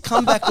 His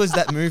comeback was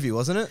that movie,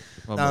 wasn't it?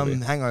 What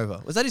movie?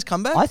 Hangover. Was that his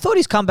comeback? I thought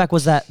his comeback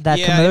was that Yeah,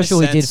 in a commercial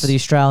he did sense. for the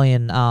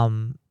Australian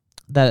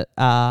that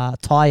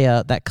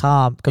tire that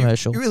car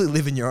commercial. You really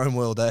live in your own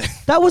world, eh?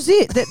 That was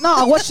it. No,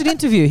 I watched an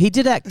interview. He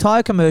did that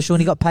tire commercial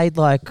and he got paid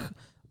like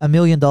 $1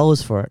 million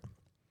for it.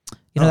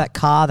 You know Oh. that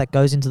car that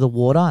goes into the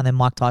water and then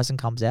Mike Tyson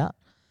comes out.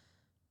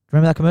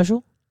 Remember that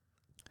commercial?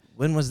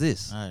 When was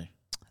this? No.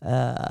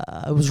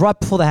 It was right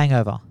before The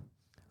Hangover.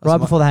 Right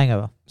before The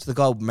Hangover. So the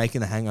guy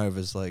making the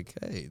hangovers like,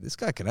 hey, this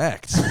guy can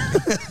act.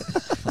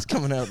 He's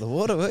coming out of the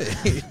water.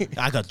 Eh?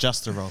 I got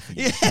just the role for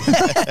you.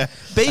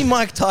 Be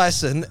Mike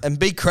Tyson and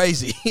be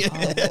crazy.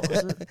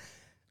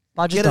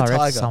 Budget Get a Direct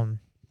tiger. some.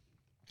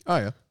 Oh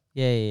yeah.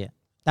 Yeah.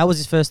 That was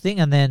his first thing,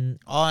 and then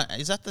Oh,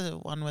 is that the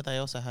one where they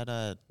also had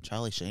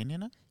Charlie Sheen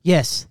in it?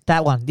 yes,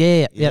 that one.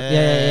 Yeah.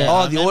 Oh,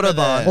 I the remember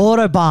Autobahn.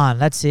 Autobahn.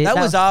 That's it. That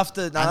was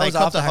after. No, And that they was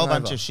copped after a whole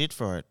Hangover. bunch of shit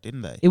for it,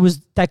 didn't they? It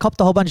was. They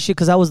copped a whole bunch of shit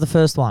because that was the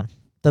first one.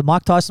 The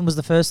Mike Tyson was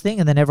the first thing,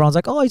 and then everyone's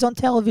like, "Oh, he's on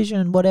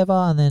television, whatever,"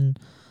 and then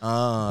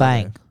Oh,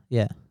 bang, okay.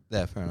 yeah.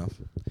 Yeah, fair enough.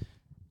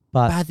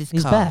 But Buy this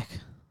he's car. back.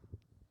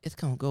 It's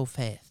gonna go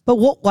fast. But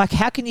what? Like,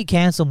 how can you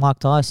cancel Mike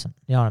Tyson?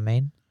 You know what I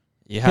mean?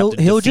 You have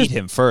to he'll defeat just-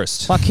 him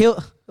first, Like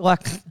he'll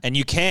like. and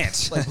you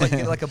can't.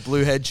 Like a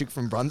blue head chick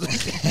from Brunswick.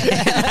 He's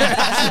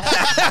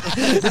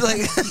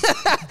like,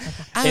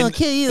 I'm gonna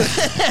kill you.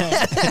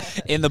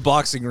 In the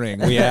boxing ring,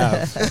 we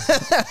have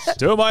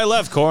to my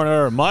left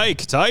corner,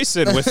 Mike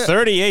Tyson with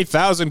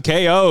 38,000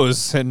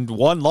 KOs and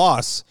 1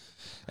 loss,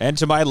 and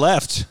to my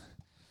left,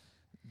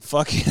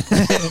 fucking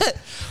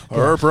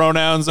her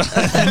pronouns, their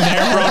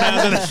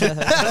pronouns,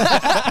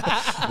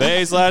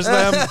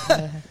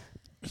 they/them,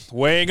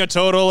 weighing a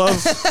total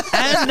of.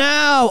 And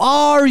now,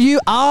 are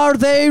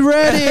they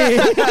ready?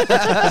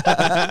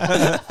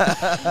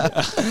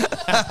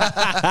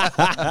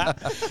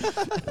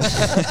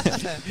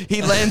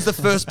 he lands the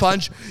first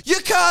punch. You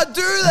can't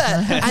do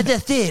that. I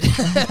just did.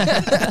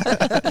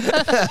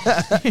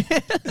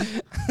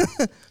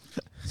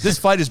 This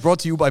fight is brought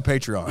to you by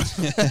Patreon.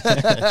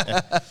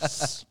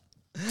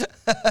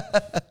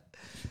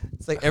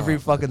 It's like every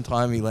fucking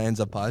time he lands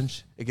a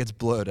punch, it gets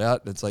blurred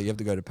out. It's like you have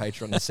to go to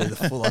Patreon to see the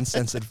full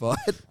uncensored fight.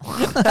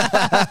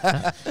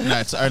 No,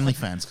 it's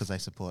OnlyFans because they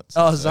support.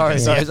 Oh, sorry.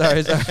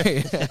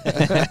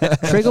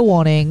 Trigger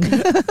warning.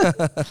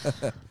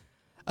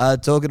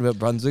 Talking about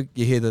Brunswick,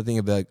 you hear the thing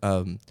about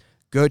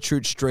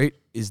Gertrude Street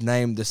is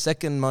named the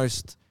second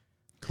most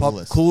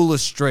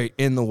coolest street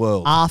in the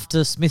world.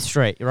 After Smith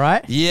Street,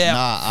 right? Yeah.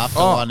 Nah, after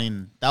Oh. one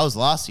in that was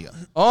last year.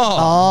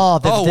 Oh,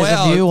 there's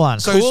wow. a new one.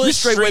 So Smith Coolest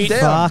Street went street.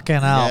 down. Fucking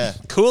hell. Yeah.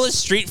 Coolest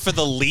street for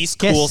the least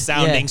Guess- cool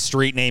sounding yeah.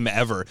 street name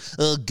ever.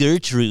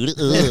 Gertrude.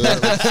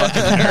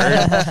 Fucking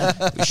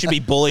nerd. We should be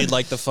bullied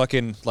like the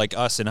fucking like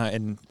us in high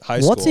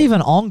school. What's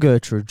even on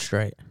Gertrude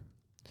Street?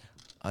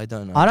 I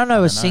don't know. I don't know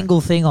a know. single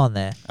thing on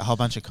there. A whole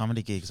bunch of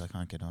comedy gigs I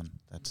can't get on.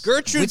 That's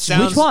Gertrude Which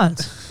sounds. Which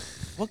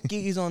ones? What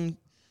gig is on?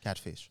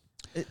 Catfish.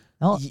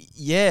 Oh,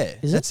 Yeah,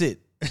 Is it? that's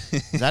it.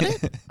 Is that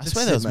it? I That's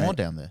swear it, there was mate. more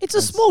down there. it's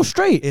a small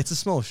street. It's a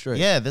small street.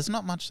 Yeah, there's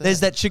not much there. There's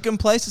that chicken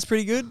place that's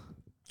pretty good.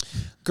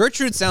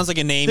 Gertrude sounds like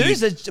a name. There you-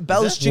 is a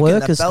Bell's that Chicken.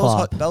 Workers That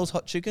Club? Bell's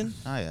Hot Chicken.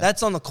 Oh, yeah.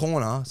 That's on the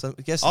corner. So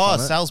I guess it's Oh, on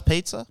it. Sal's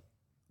Pizza.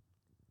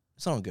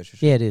 It's not on Gertrude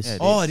Street. Yeah, it is. Yeah, it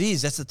Oh, it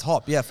is. That's the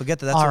top. Yeah, forget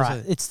that. That's All also-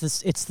 right, it's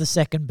the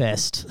second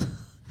best.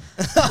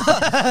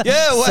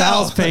 Yeah, wow.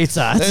 Sal's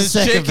Pizza. It's the There's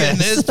second chicken.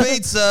 best. There's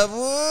pizza.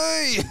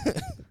 Boy.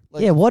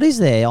 Yeah, what is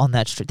there on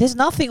that street? There's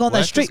nothing on that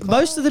Workers street. Club?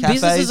 Most of the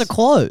Cafes? businesses are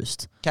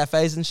closed.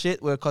 Cafes and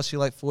shit where it costs you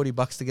like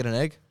 $40 to get an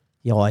egg.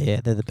 Oh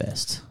yeah, they're the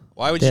best.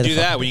 Why would They're you the do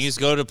that fucking when you best. just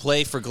go to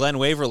play for Glenn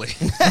Waverly?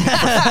 Get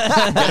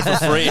it for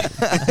free.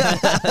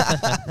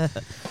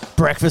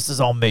 Breakfast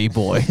is on me,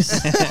 boys.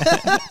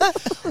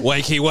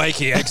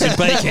 Wakey, eggs and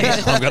bacon.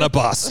 I'm gonna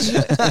bust.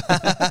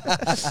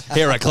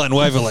 Here at Glenn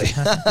Waverly.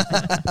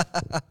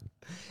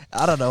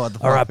 I don't know what the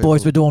fuck All right,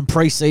 boys, people- we're doing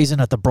pre-season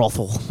at the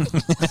brothel.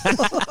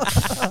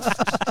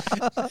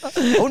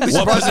 I wouldn't be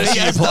What surprised if he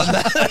position has you done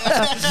that.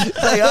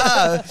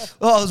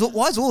 It's like,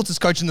 why is Walters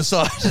coaching the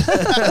side?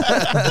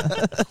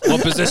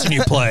 What position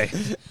you play?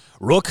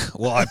 Rook?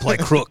 Well, I play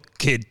crook,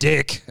 kid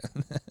dick.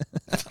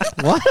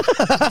 What?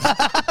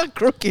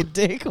 Crooked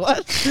dick.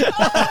 What?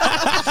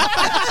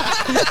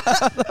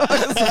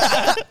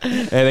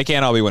 Hey, they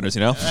can't all be winners,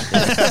 you know?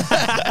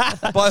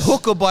 By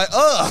hook or by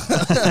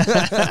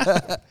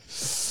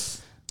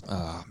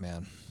Oh,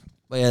 man.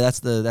 But yeah, that's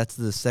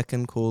the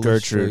second coolest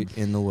Gertrude.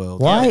 street in the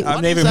world. Why? Yeah, I'm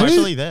what naming is my-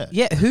 actually there.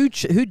 Yeah, who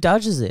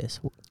judges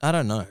this? I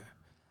don't know.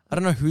 I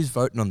don't know who's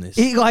voting on this.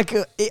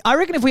 I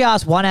reckon if we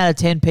asked 1 out of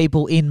 10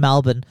 people in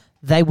Melbourne,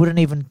 they wouldn't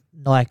even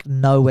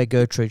know where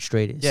Gertrude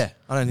Street is. Yeah,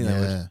 I don't think they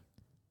would. Yeah.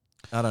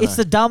 I don't It's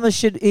know. the dumbest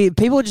shit.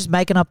 People are just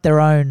making up their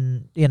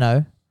own,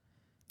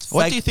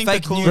 What do you think the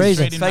fake coolest news,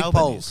 street in fake Melbourne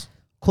polls. is?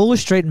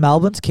 Coolest street in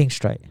Melbourne's King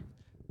Street.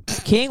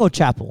 King or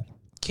Chapel?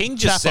 King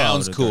just Chapel, I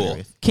sounds would agree cool.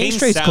 with. King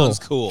Street's sounds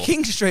cool.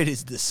 King Street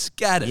is the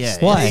scattest. Yeah,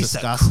 Why? Piece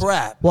of disgusting.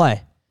 crap.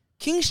 Why?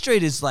 King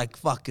Street is like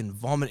fucking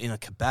vomit in a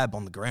kebab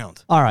on the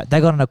ground. All right, they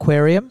got an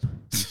aquarium.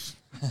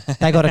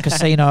 They got a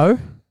casino.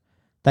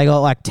 They got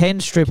like 10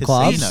 strip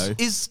clubs. Casino?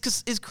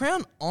 Is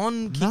Crown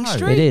on King No.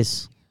 Street? It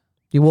is.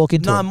 You walk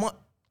into No,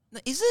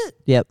 it. is it?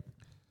 Yep.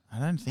 I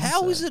don't think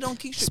How so. is it on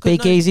King Street? 'Cause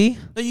Speakeasy.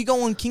 No, you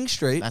go on King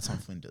Street. That's on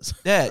Flinders.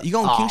 Yeah, you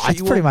go on King Oh, Street. it's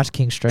you pretty walk, much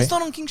King Street. It's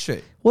not on King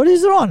Street. What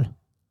is it on?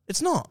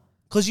 It's not.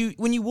 Because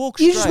when you walk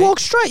You straight. just walk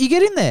straight. You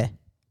get in there.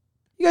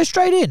 You go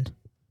straight in.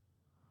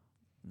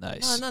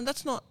 Nice. No,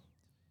 that's not.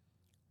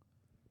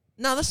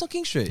 No, that's not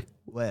King Street.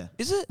 Where?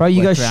 Is it? Bro,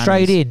 you Where go Crown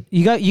straight is. in.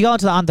 You go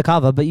into the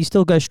undercover, but you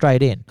still go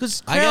straight in.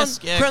 Because I Crown, guess,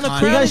 yeah, Crown, the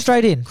kind You Crown go is-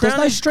 straight in. Crown There's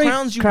no is- street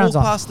Crowns. You crowns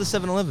walk on. past the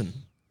 7-Eleven.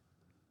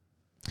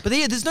 But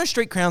yeah, there's no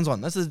street crowns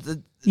on. That's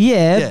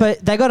Yeah, Yeah.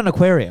 but they got an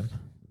aquarium.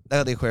 they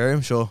got the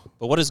aquarium, sure.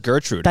 But what is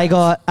Gertrude? They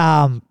got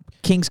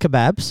King's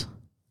Kebabs.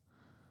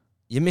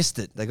 You missed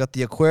it. They got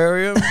the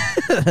aquarium.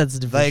 That's a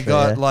different They show,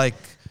 got yeah. like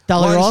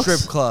Dolly one Rocks?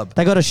 strip club.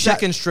 They got a shut.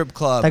 second strip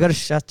club. They got to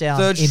shut down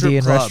Third strip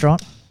Indian club.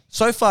 restaurant.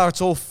 So far, it's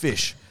all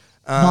fish.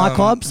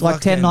 Nightclubs, like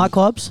 10 fucking-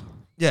 nightclubs.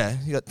 Yeah,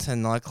 you got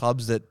 10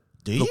 nightclubs that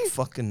Do look you?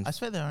 fucking I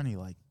swear there are only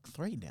like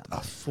 3 down there.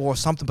 4 or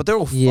something, but they're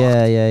all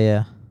Yeah, fucked.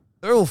 yeah.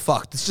 They're all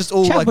fucked. It's just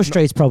all Chapel like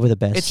Street's probably the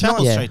best. It's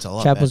Chapel yeah. Street's a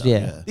lot Chapel's,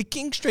 better. yeah. The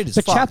King Street is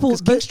But fucked. Chapel-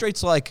 'cause King but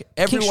Street's like King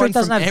everyone Street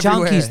doesn't from have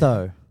everywhere. junkies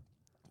though.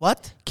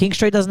 What? King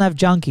Street doesn't have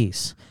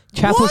junkies.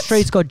 Chapel What?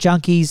 Street's got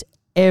junkies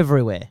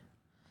everywhere.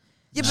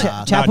 Yeah, Cha-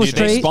 but Chapel dude,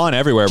 they Street. spawn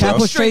everywhere, bro.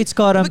 Chapel Street's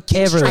got them But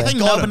King Street- I everywhere. think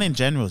got Melbourne 'em. in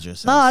general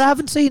just. No, I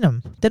haven't seen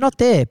them. They're not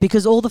there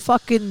because all the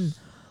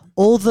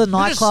you're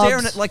just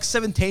staring at nightclubs. like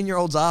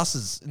 17-year-olds'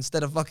 asses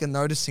instead of fucking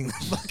noticing the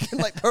fucking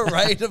like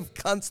parade of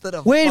cunts that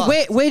are Where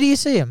fucked. do you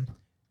see them?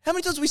 How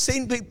many times have we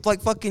seen people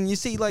like fucking? You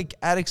see like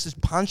addicts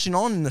just punching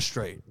on in the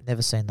street.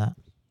 Never seen that.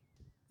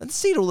 I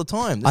see it all the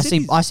time. The I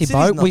see. city's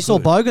Bo. not We saw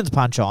good. Bogan's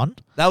punch on.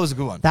 That was a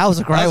good one. That was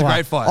a great was a one.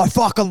 great fight. I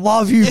fucking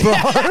love you, bro.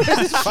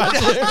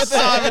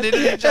 Simon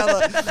into each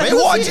other. Hey,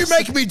 why'd you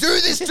make me do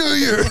this to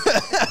you?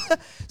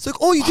 It's like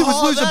all you did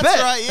was lose a bet.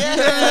 Right.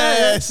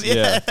 Yes.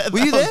 Yeah. Were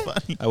you there?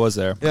 I was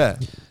there. Yeah.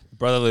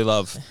 Brotherly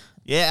love.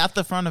 Yeah, at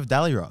the front of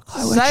Dally Rock.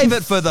 Save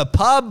it for the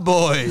pub,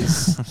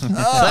 boys. Save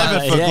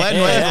it for yeah, Glen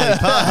yeah, Waverley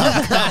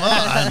Pub.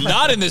 Come on.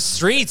 Not in the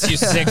streets, you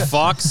sick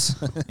fox.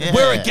 Yeah.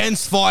 We're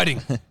against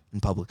fighting in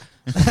public.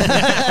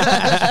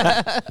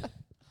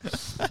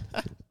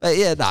 But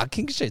yeah, nah,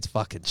 King Street's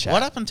fucking chat.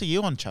 What happened to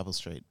you on Chapel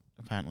Street,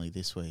 apparently,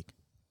 this week?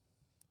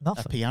 A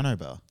Nothing. piano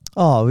bar.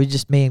 Oh,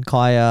 me and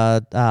Kai,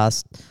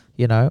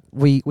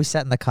 we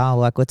sat in the car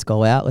like, let's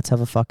go out, let's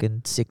have a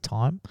fucking sick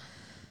time.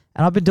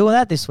 And I've been doing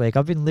that this week.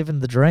 I've been living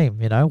the dream,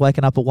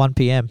 waking up at 1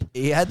 p.m.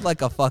 He had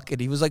like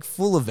he was like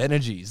full of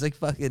energy. He's like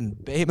fucking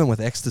beaming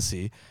with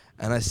ecstasy.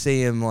 And I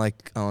see him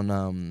like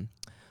on,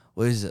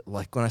 what is it?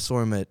 Like when I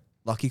saw him at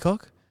Lucky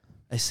Cock,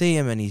 I see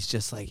him and he's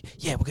just like,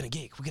 yeah, we're going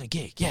to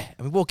gig. Yeah.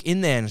 And we walk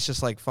in there and it's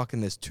just like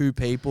fucking there's 2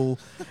 people.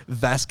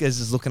 Vasquez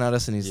is looking at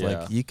us and he's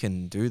Yeah. like, you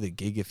can do the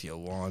gig if you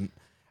want.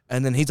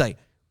 And then he's like,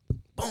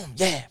 boom,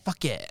 yeah,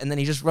 fuck yeah. And then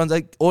he just runs,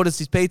 like, orders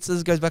his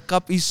pizzas, goes back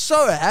up. He's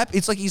so happy.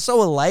 It's like he's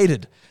so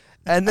elated.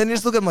 And then you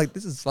just look at him like,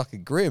 this is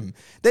fucking grim.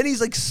 Then he's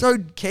like so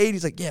keen.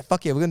 He's like, yeah,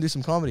 fuck yeah, we're going to do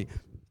some comedy.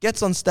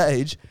 Gets on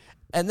stage.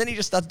 And then he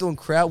just starts doing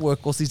crowd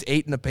work whilst he's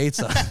eating a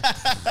pizza.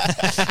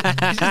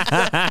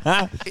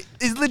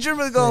 He's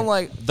legitimately going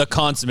like, The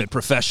consummate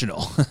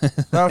professional.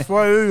 that's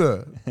what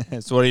you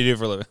do. So what do you do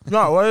for a living?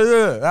 No, what do you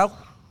do?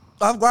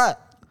 I'm great.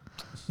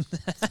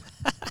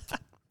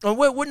 And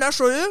what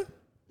national are you?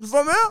 You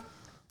from here?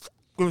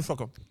 Give me a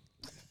fucker.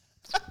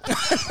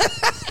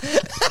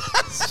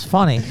 It's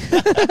funny.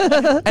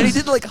 And he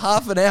did like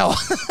half an hour.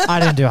 I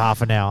didn't do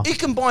half an hour. He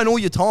combined all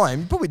your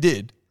time. You probably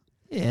did.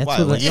 Yeah, Why,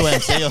 that's like what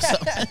UMC or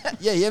something?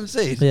 Yeah, you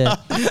MC'd. yeah.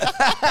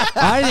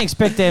 I didn't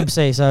expect to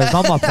MC, so it's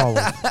not my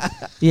problem.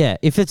 Yeah,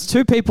 if it's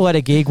 2 people at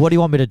a gig, what do you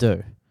want me to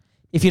do?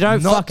 If you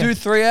don't Not fucking, do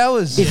 3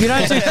 hours. if you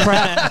don't do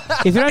crowd,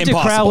 do crowd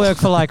Impossible. work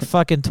for like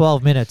fucking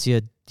 12 minutes, yeah,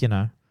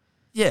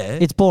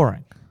 it's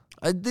boring.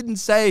 I didn't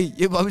say.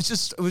 It was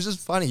just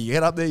funny. You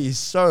get up there, you're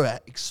so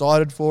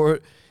excited for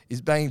it.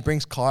 He's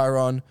brings Kai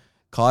on.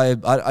 Kai,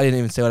 I didn't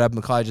even see what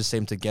happened. Kai just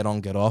seemed to get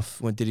on, get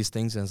off. Did his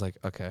things, and I was like,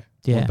 okay.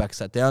 Yeah. Went back,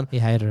 sat down. He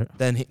hated it.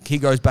 Then he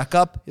goes back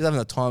up. He's having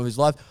the time of his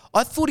life.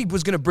 I thought he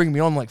was going to bring me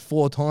on like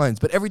 4 times,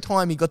 but every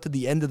time he got to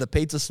the end of the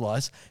pizza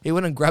slice, he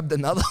went and grabbed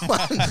another one.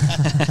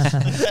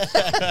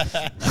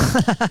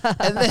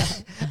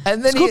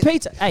 and then It's good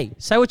pizza. Hey,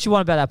 say what you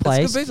want about that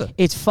place. good pizza.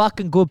 It's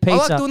fucking good I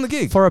pizza. like doing the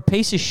gig. For a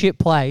piece of shit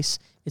place,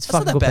 it's That's not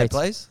fucking that good bad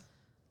pizza.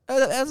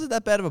 place. How's it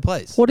that bad of a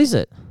place? What is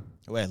it?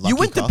 Where, You Lucky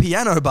went to Cock?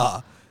 Piano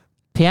Bar.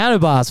 Piano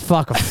bar's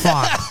fucking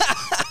fun.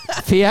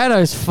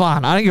 Piano's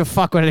fun. I don't give a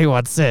fuck what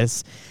anyone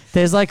says.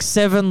 There's like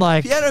 7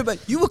 like Piano Bar.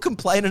 You were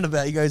complaining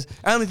about. He goes,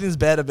 only thing that's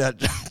bad about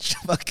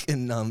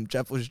fucking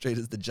Chapel Street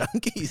is the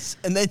junkies.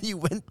 And then you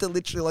went to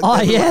literally like.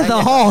 oh their yeah, little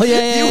the hangout. whole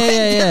yeah You went to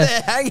yeah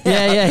their hangout.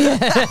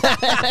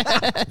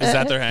 yeah. Is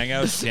that their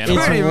hangout? Piano It's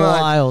bar? Pretty much.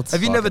 wild.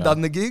 Have you Fuck never no.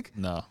 done the gig?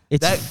 No.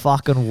 It's That-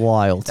 fucking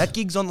wild. That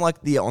gig's on like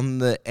on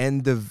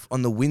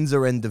the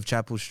Windsor end of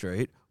Chapel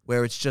Street,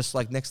 where it's just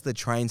like next to the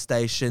train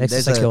station. Next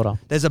to St Kilda.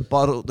 There's a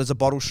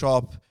bottle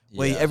shop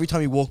where Yeah. every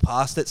time you walk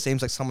past it,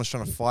 seems like someone's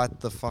trying to fight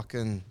the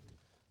fucking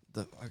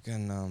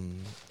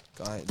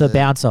guy. The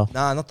bouncer.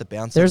 Nah, not the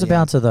bouncer. There's a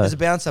bouncer, though. There's a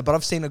bouncer, but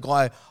I've seen a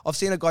guy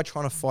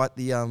trying to fight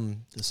the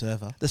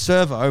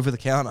server over the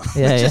counter.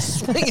 Yeah, They're yeah. just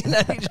swinging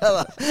at each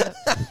other.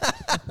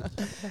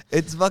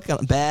 It's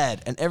fucking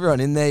bad, and everyone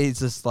in there is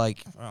just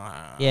like,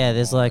 Yeah,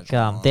 there's like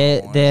they're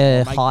Make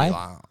me high,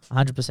 laugh.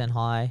 100%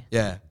 high.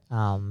 Yeah,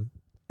 Um,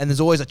 and there's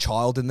always a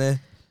child in there.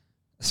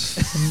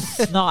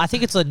 no, I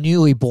think it's a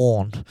newly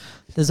born.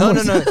 There's No,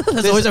 always, no, no.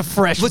 there's always a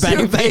fresh Was baby.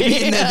 there a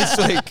baby in there this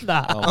week?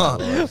 Nah. Oh,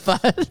 my Lord.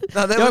 But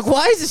No, there you're like, was-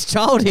 why is this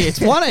child here? It's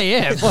 1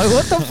 a.m. Like,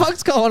 what the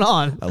fuck's going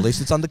on? At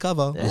least it's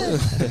undercover.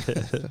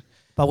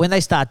 But when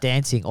they start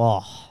dancing,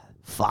 oh,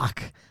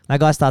 fuck. That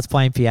guy starts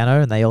playing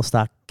piano and they all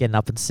start getting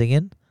up and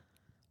singing.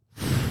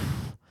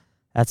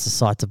 That's a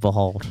sight to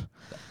behold.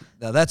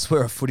 Now that's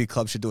where a footy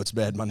club should do its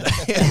bad Monday.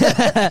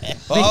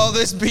 Oh,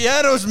 this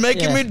piano's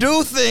making me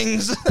do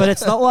things. But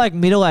it's not like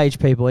middle-aged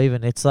people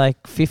even. It's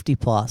like 50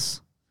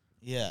 plus.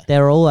 Yeah.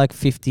 They're all like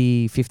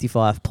 50,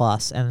 55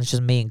 plus, and it's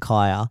just me and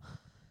Kaya.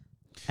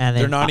 And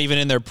then They're not even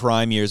in their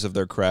prime years of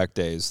their crack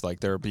days. Like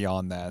they're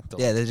beyond that.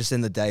 Yeah, they're just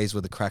in the days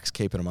where the crack's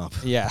keeping them up.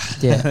 Yeah.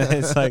 Yeah.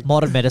 It's like,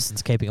 modern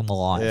medicine's keeping them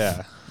alive.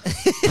 yeah.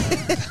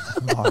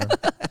 Modern.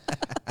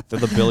 They're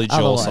the Billy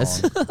Joel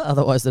Otherwise, song.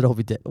 otherwise they'd all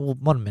be dead. Well,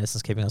 modern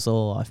medicine's keeping us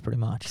all alive, pretty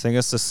much. Sing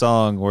us a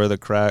song. You're the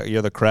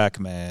crack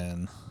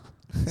man.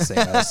 Sing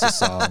us a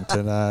song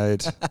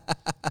tonight.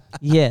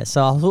 Yeah.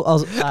 So I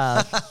was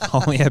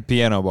Only at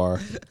Piano Bar.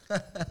 I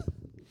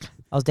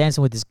was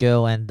dancing with this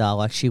girl, and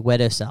like she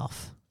wet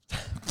herself.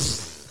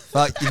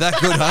 Fuck, you that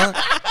good, huh?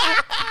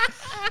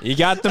 You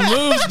got the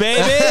moves,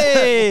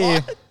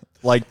 baby.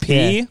 Like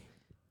pee. Yeah.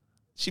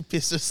 She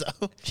pissed herself.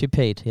 She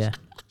peed. Yeah.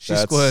 She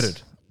That's-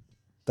 squirted.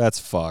 That's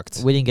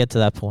fucked. We didn't get to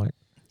that point.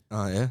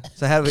 Oh, yeah?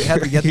 So how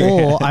did we get there?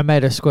 Or I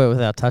made her squirt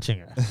without touching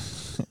her.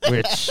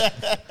 Which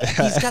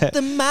He's got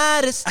the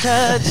Midas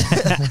touch.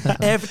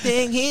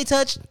 Everything he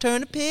touched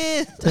turned to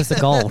piss. turns to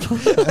gold.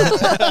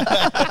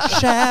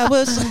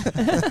 Showers.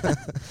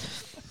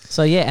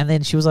 So yeah, and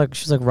then she was like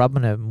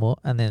rubbing her more,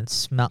 and then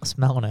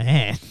smelling her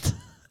hand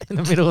in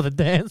the middle of the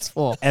dance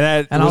floor.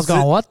 And And I was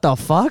going, "What the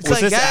fuck?" It's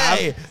like, this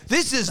hey,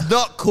 this is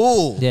not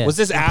cool. Yeah. Was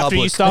this In after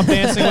you public. stopped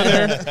dancing with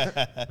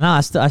her? No,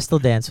 I still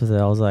danced with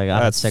her. I was like, "I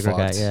don't That's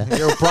segregate." fucked. Yeah.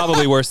 You're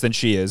probably worse than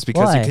she is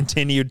because Why? you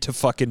continued to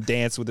fucking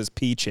dance with this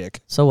pee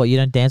chick. So what? You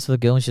don't dance with a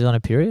girl when she's on her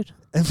period?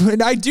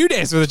 And I do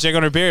dance with a chick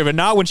on her period, but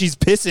not when she's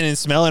pissing and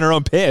smelling her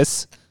own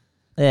piss.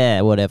 Yeah,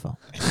 whatever.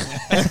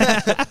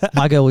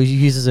 My girl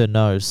uses her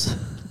nose.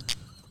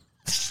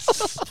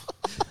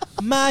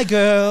 My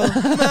girl.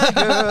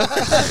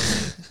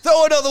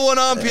 Throw another one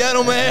on,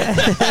 Piano Man.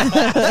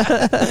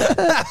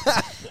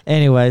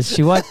 Anyways,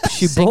 she bought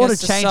a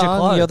change of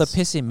clothes. You're the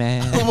pissy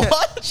man.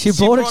 What? She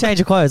bought a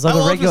change of clothes, like How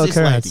a old regular was this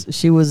occurrence. lady?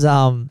 She was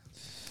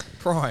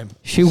Prime.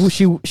 she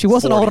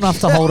wasn't old 40. enough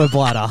to hold her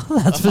bladder.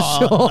 That's for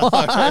sure.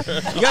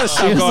 You gotta She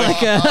stop was going.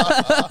 like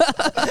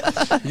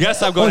You gotta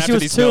stop oh, going she after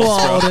was these too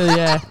pills, bro. old.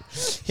 Yeah,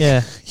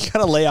 yeah. You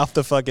gotta lay off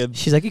the fucking.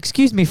 She's like,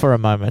 "Excuse me for a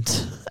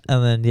moment,"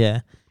 and then yeah,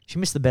 she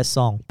missed the best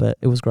song, but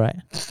it was great.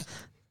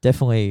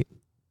 Definitely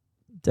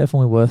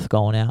worth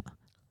going out.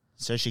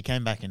 So she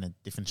came back in a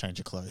different change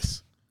of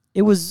clothes.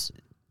 It was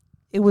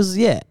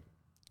yeah,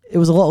 it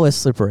was a lot less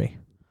slippery.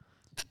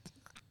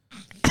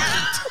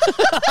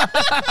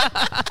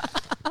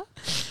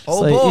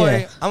 Oh, So, boy.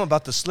 yeah. I'm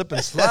about to slip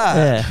and slide.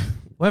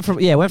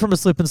 Yeah, went from a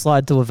slip and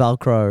slide to a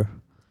Velcro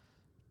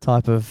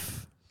type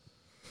of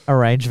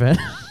arrangement.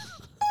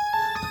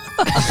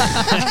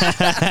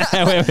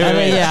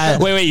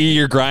 Wait,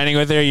 you're grinding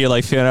with her. You're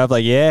like feeling up,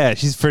 like, yeah,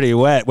 she's pretty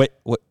wet. Wait,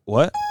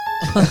 what?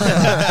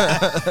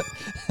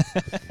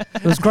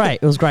 It was great.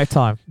 It was a great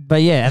time.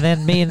 But yeah, and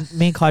then me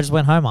and Kai just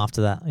went home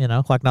after that. You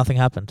know, like nothing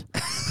happened.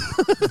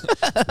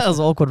 That was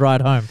an awkward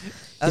ride home.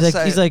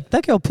 He's like,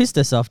 that girl pissed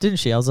herself, didn't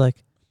she? I was like,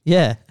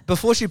 yeah.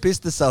 Before she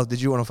pissed herself,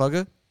 did you want to fuck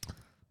her?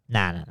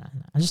 Nah.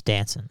 I'm just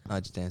dancing. I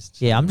just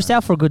danced. Yeah, I'm just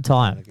out for a good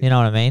time. You know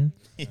what I mean?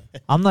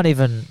 I'm not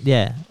even.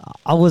 Yeah,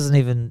 I wasn't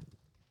even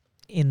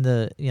in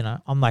the. You know,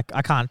 I'm like,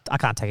 I can't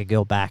take a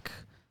girl back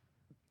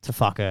to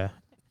fuck her.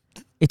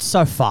 It's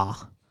so far.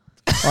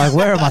 Like,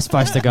 where am I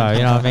supposed to go? You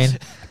know what I mean?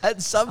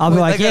 At some I'll be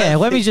point, like, they're yeah, gonna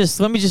let me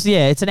just.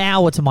 Yeah, it's an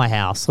hour to my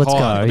house. Let's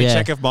Hold go. on, let me yeah.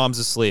 check if mom's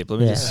asleep. Let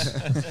me Yeah.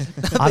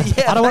 just.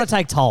 I don't want to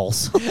take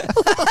tolls.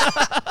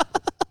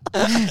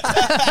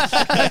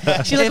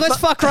 She's like, let's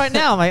fuck right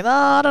now. I'm like, no,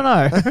 I don't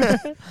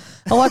know.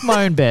 I like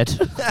my own bed.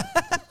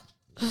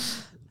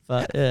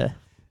 But yeah.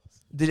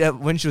 Did you,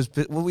 when she was,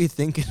 what were you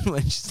thinking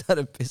when she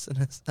started pissing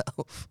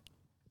herself?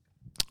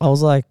 I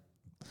was like,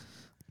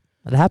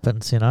 it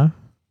happens, you know.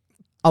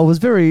 I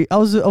was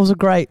a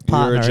great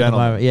partner in the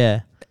gentleman. moment. Yeah,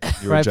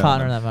 You're a great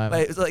partner in gentleman. that moment.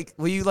 Wait, it was like,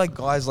 were you like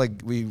guys like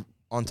we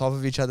on top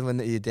of each other when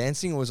you're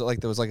dancing, or was it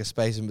like there was like a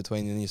space in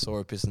between and you saw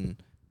her pissing?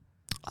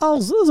 There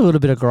was a little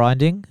bit of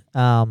grinding.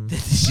 Did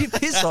she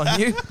piss on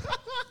you?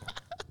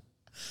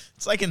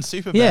 It's like in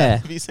Superbad. Yeah.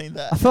 Have you seen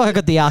that? I feel like I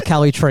got the R.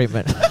 Kelly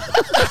treatment.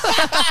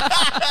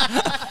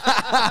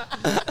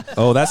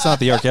 Oh, that's not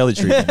the R. Kelly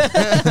treatment.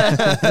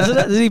 Isn't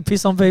it? Did he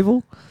piss on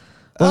people?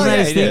 Wasn't that yeah,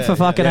 his he thing did. for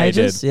fucking Yeah, he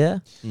ages? did. Yeah.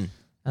 Hmm.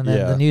 And then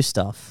Yeah. the new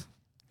stuff.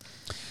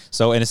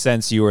 So in a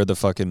sense, you were the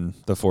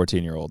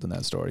 14-year-old in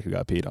that story who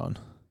got peed on.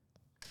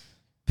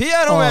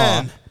 Piano Oh.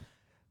 Man,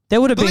 There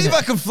would have been. believe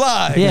I can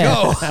fly. Yeah.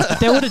 Go.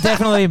 There would have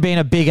definitely been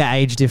a bigger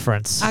age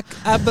difference.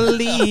 I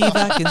believe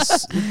I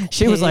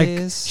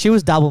can. She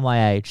was double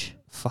my age.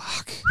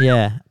 Fuck.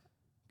 Yeah.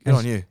 Good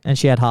on you. And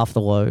she had half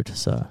the load,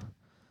 so.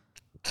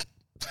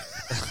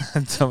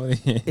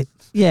 Somebody.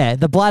 Yeah,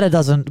 the bladder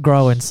doesn't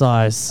grow in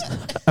size.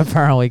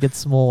 Apparently, it gets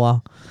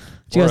smaller.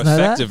 Do you or guys know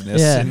that?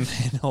 effectiveness Yeah.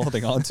 in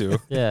holding on to.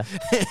 Yeah.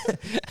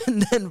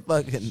 And then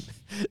fucking,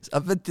 I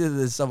bet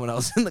there's someone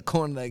else in the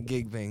corner of that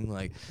gig being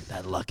like,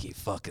 that lucky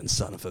fucking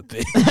son of a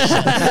bitch.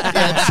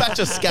 Yeah, it's such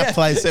a scat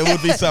place. There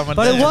would be someone.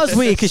 But there. it was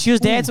weird because she was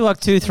dancing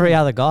with like 2-3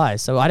 other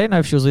guys. So I didn't know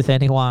if she was with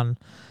anyone.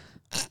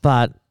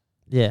 But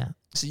yeah,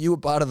 So you were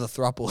part of the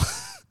throuple.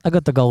 I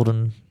got the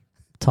golden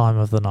time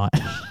of the night.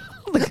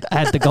 I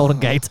had the golden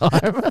gay time.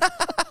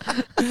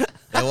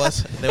 There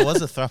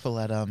was a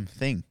thruple at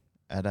thing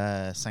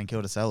at St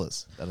Kilda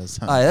Cellars. That is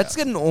That's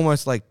getting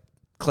almost like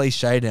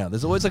cliche now.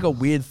 There's always like a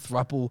weird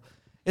throuple.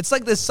 It's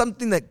like there's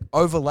something that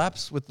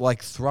overlaps with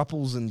like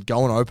thruples and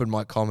going open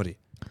mic comedy.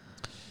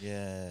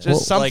 yeah.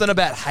 Just something like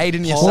about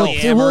hating yourself.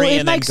 polyamory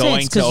and then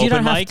going to you don't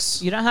open have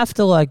mics? you don't have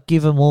to like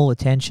give them all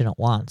attention at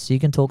once. You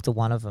can talk to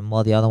one of them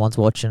while the other one's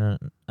watching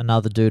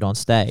another dude on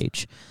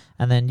stage,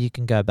 and then you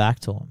can go back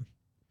to them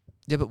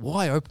Yeah, but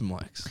why open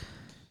mics?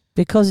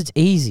 because it's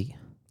easy.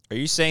 Are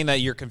you saying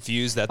that you're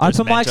confused that there's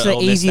Open mic's mental the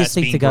illness easiest that's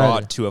thing being to go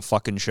brought to a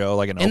fucking show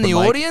like an In open the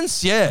mic?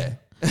 audience? Yeah.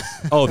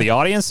 Oh, the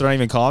audience? They're not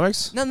even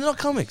comics? No, they're not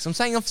comics. I'm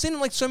saying I've seen it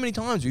like so many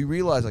times. You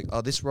realize like,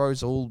 oh, this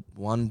row's all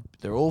one.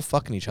 They're all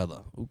fucking each other.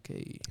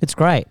 Okay. It's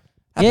great.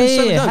 Happens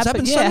so many times. Happened,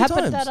 Happens so yeah, many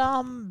happened times.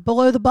 at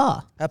below the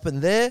bar.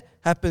 Happened there.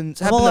 Happened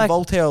Well, at like-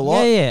 Voltaire a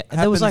lot. Yeah, yeah. And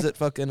Happens there was like, at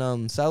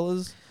fucking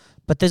Sellers.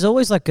 but there's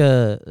always like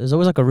a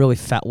really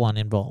fat one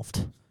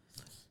involved,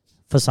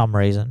 for some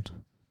reason.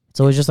 It's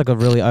always just like a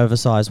really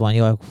oversized one.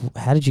 You're like,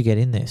 how did you get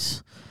in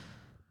this?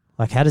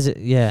 Like, how does it?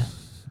 Yeah.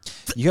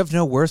 You have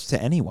no worth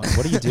to anyone.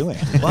 What are you doing?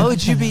 Why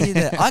would you be in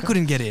there? I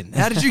couldn't get in.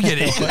 How did you get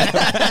in?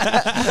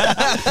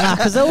 Nah,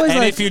 'cause they're always And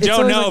like, if you it's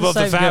don't always know like about the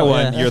same fat girl,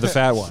 one, yeah. you're the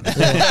fat one.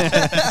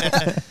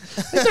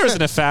 There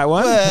isn't a fat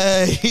one.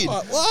 Wait.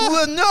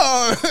 Well,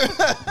 no.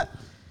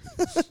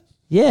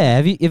 Yeah.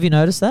 Have you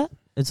noticed that?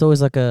 It's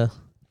always like a.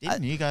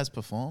 Didn't you guys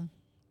perform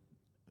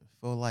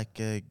for like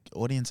a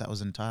audience that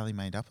was entirely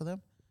made up of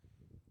them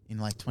in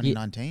like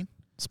 2019?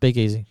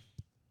 Speakeasy.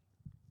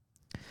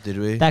 Did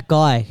we? That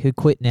guy who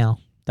quit now.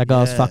 That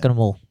guy was Yeah. fucking them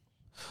all.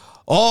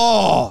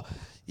 Oh,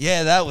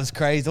 yeah, that was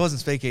crazy. It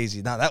wasn't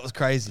Speakeasy. No, that was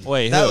crazy.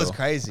 Wait, that who? was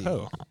crazy.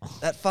 Who?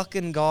 That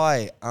fucking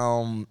guy.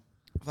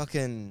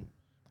 Fucking.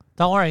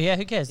 Don't worry. Yeah.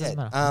 Who cares? Doesn't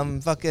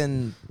matter.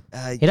 Fucking.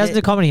 He doesn't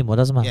do comedy anymore.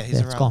 Doesn't matter. Yeah, he's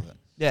it's gone. irrelevant.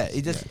 Yeah,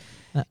 he just.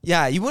 Yeah.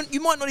 Yeah, you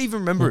might not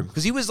even remember him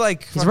because he was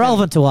like. He's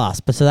relevant to us,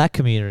 but to that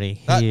community,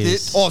 he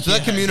is. To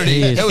that community,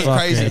 He is it was fucking-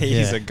 crazy.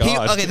 He's Yeah. a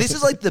god. Okay, this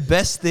is like the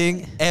best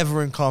thing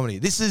ever in comedy.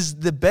 This is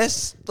the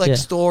best like Yeah.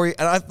 story,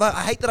 and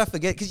I hate that I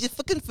forget because you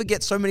fucking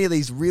forget so many of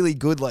these really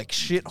good like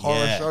shit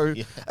horror Yeah, show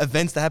yeah.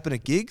 events that happen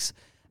at gigs,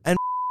 and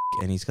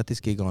he's got this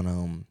gig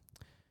on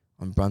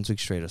Brunswick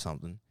Street or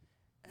something,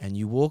 and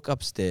you walk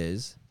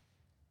upstairs,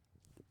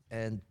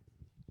 and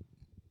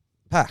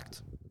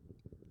packed,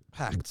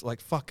 like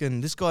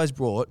fucking. This guy's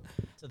brought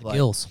To the like-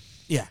 gills.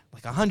 yeah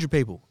like 100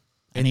 people,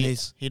 And in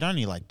this he'd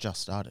only like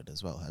just started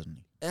as well, hasn't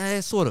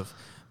he? sort of,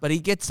 but he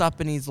gets up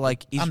and he's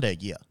like he's Under a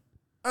year.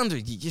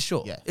 yeah,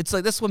 sure. Yeah. It's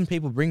like that's when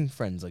people bring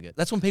friends. Like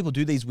that's when people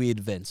do these weird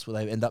events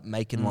where they end up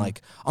making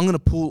like I'm gonna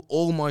pull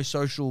all my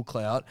social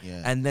clout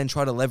Yeah. and then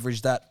try to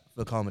leverage that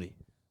for comedy.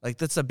 Like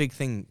that's a big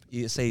thing.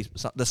 You see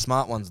the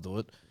smart ones do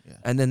it, Yeah.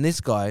 and then this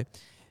guy,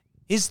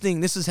 his thing.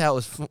 This is how it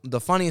was. The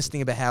funniest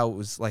thing about how it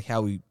was like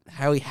how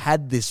he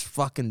had this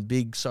fucking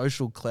big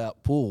social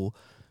clout pool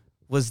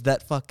was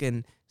that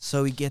fucking.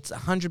 So he gets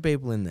 100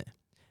 people in there,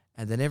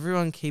 and then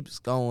everyone keeps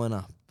going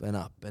up and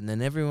up, and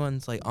then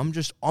everyone's like, I'm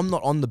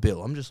not on the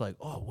bill. I'm just like,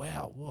 oh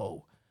wow,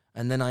 whoa.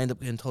 And then I end up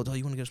getting told, oh,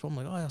 you want to get a spot? I'm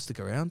like, oh, I'll stick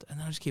around. And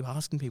then I just keep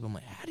asking people, I'm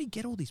like, how do you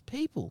get all these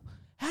people?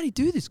 How do you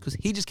do this? Because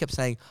he just kept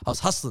saying, I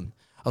was hustling.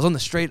 I was on the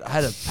street. I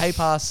had a pay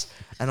pass,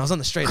 and I was on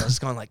the street. I was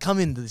just going like, come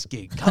into this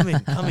gig. Come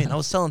in. I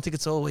was selling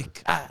tickets all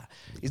week.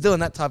 He's doing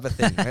that type of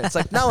thing. Right? It's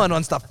like no one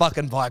wants to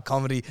fucking buy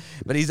comedy,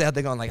 but he's out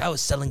there going like, I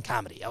was selling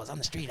comedy. I was on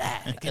the street,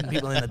 getting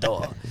people in the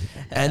door.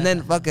 And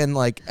then fucking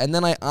like, and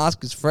then I ask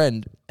his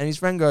friend, and his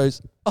friend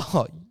goes,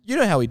 oh, you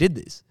know how he did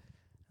this?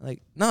 I'm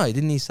like, no,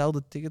 didn't he sell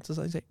the tickets or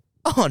something? He's like,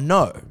 oh,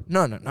 no.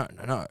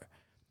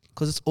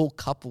 Because it's all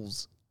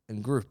couples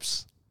and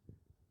groups.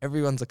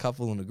 Everyone's a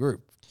couple in a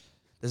group.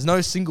 There's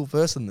no single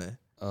person there.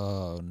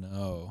 Oh,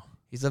 no.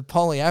 He's a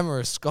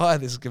polyamorous guy,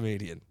 this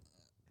comedian.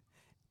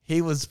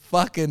 He was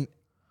fucking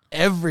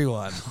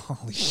everyone.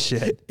 Holy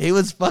shit. He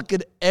was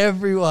fucking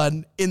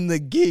everyone in the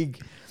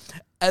gig.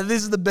 And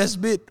this is the best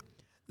bit.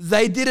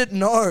 They didn't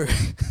know.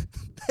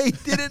 They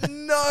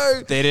didn't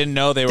know. They didn't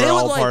know they were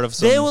all like, part of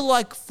some... They were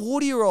like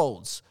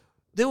 40-year-olds.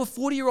 There were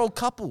 40-year-old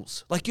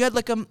couples. Like you had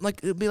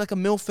it'd be like a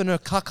MILF and a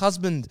cuck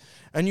husband,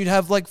 and you'd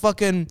have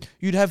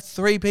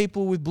 3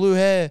 people with blue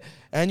hair,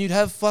 and you'd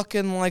have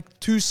fucking like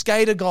 2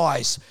 skater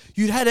guys.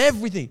 You'd had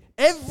everything.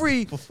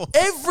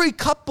 every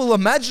couple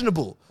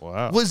imaginable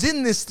was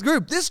in this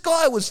group. This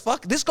guy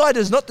this guy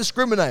does not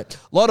discriminate.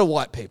 A lot of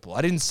white people.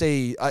 I didn't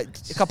see a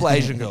couple of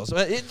Asian girls.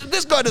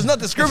 This guy does not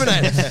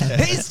discriminate.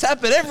 He's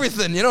tapping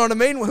everything. You know what I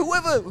mean?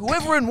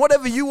 Whoever and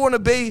whatever you want to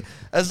be,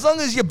 as long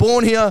as you're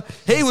born here,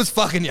 he was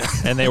fucking you.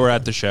 And they were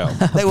at the show.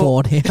 They were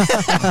Born here.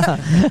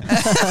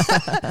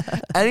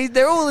 and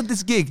they're all at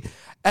this gig.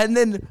 And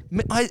then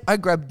I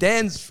grabbed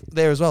Dan's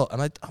there as well.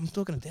 And I'm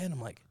talking to Dan.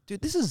 I'm like,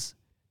 dude,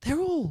 they're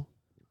all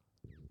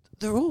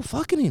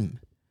fucking him.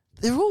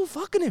 They're all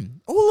fucking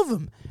him. All of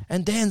them.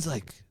 And Dan's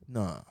like,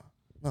 no,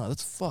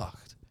 that's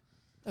fucked.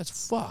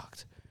 That's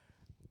fucked.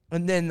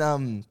 And then,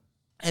 and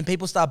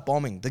people start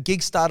bombing. The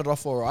gig started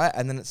off all right.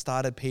 And then it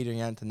started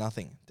petering out into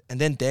nothing. And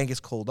then Dan gets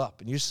called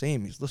up. And you see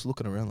him. He's just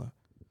looking around like.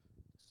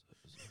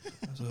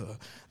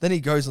 Then he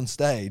goes on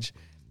stage.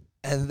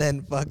 And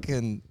then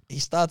fucking, he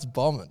starts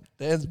bombing.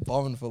 Dan's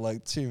bombing for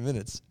like 2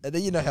 minutes. And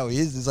then you know how he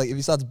is. It's like, if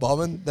he starts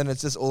bombing, then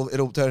it's just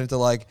it'll turn into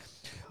like,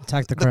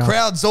 Attack the the crowd.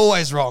 crowd's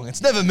always wrong.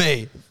 It's never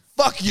me.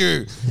 Fuck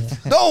you.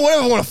 No one would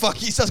ever want to fuck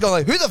you. He starts going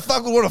like, who the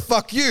fuck would want to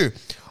fuck you?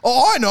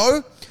 Oh, I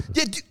know.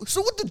 Yeah,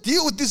 so what's the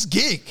deal with this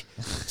gig?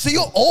 So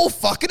you're all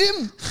fucking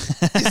him?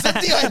 Is that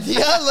the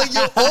idea? Like,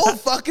 you're all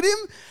fucking him?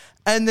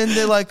 And then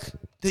they're like,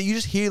 you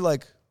just hear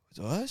like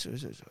you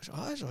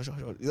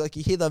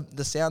hear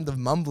the sound of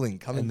mumbling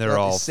coming. And they're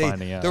all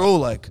finding out. They're all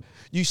like,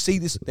 you see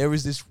this, there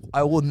is this,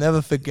 I will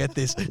never forget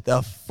this,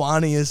 the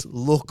funniest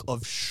look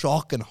of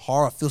shock and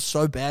horror. I feel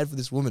so bad for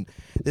this woman.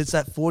 It's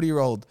that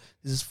 40-year-old,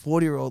 this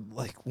 40-year-old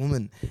like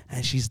woman,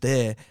 and she's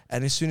there,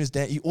 and as soon as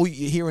Dan, all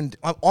you hear, and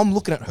I'm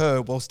looking at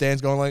her while Dan's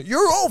going like,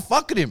 you're all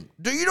fucking him.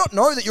 Do you not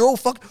know that you're all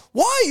fucking,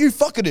 why are you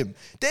fucking him?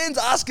 Dan's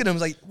asking him,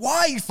 like, why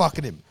are you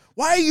fucking him?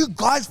 Why are you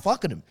guys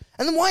fucking him?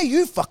 And then why are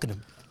you fucking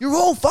him? You're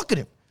all fucking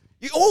him.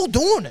 You're all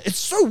doing it. It's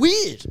so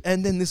weird.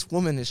 And then this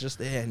woman is just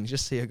there, and you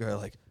just see her go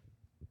like,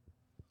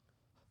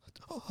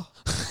 oh.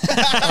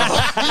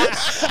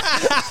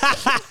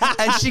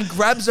 And she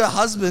grabs her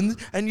husband,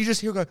 and you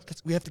just hear her go,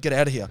 we have to get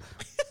out of here.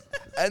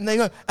 And they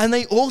go, and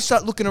they all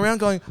start looking around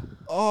going,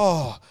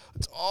 oh.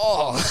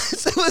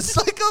 So it's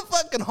like a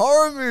fucking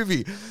horror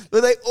movie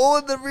where they all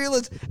in the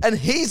realize, and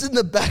he's in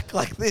the back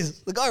like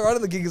this. The guy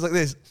running the gig is like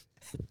this.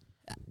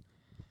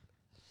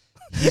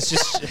 He's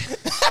just he's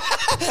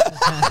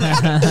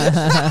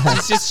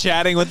just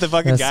chatting with the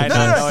fucking guy.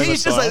 No,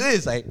 he's just like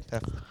this, like,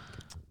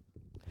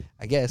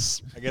 I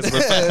guess we're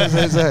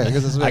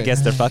fucking. I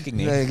guess they're fucking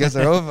me. Yeah, I guess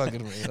they're all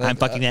fucking me. I'm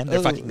fucking them.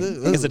 They're fucking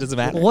me. I guess it doesn't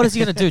matter. What is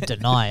he going to do?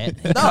 Deny it?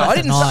 He No, can't I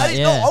didn't deny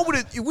say. it, No,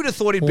 yeah. you would have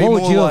thought he'd be What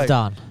more would you like, have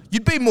done?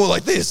 You'd be more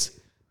like this.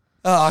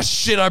 Oh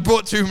shit! I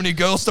brought too many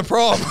girls to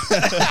prom.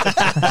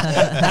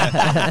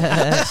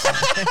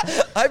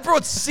 I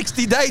brought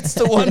 60 dates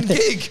to one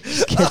gig.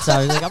 Kids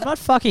are like, I'm not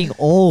fucking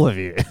all of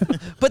you.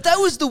 But that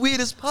was the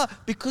weirdest part,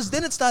 because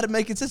then it started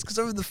making sense because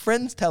of the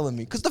friends telling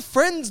me. Because the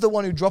friend's the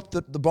one who dropped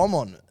the bomb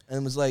on it, and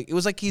it was like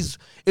his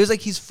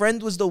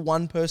friend was the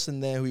one person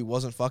there who he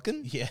wasn't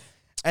fucking. Yeah.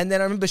 And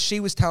then I remember she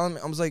was telling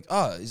me, I was like,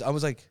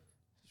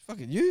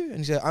 fucking you?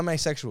 And she said, I'm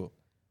asexual.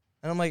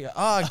 And I'm like,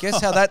 I guess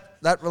how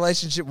that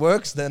relationship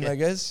works then, I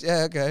guess.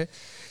 Yeah, okay.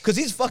 Because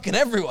he's fucking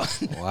everyone.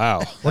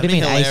 Wow. What do you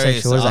mean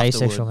hilarious asexual? What does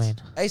asexual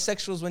afterwards. mean?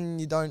 Asexual is when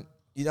you don't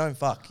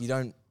fuck. You're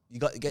not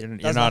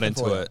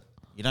into it.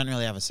 You don't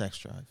really have a sex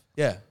drive.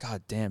 Yeah.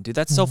 God damn, dude,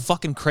 that's so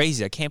fucking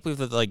crazy. I can't believe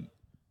that like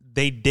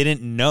they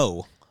didn't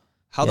know.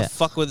 How Yeah. the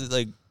fuck would it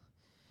like?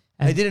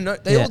 They didn't know.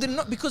 They Yeah. all didn't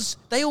know because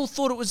they all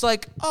thought it was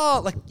like,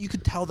 oh, like you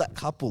could tell that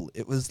couple.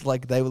 It was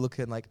like they were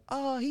looking like,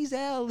 oh, he's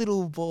our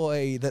little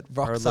boy that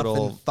rocks up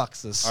and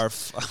fucks us.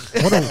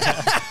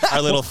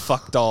 Our little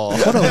fuck doll.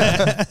 What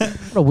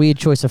a weird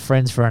choice of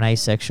friends for an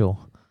asexual.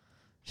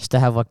 Just to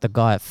have like the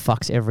guy that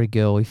fucks every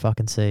girl he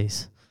fucking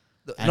sees.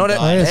 Not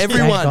guys.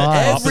 everyone.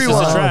 Guys. Everyone.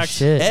 Opposites attract. Oh,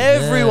 shit.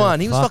 Everyone.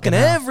 Yeah, He was fucking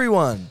hell.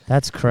 everyone.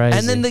 That's crazy.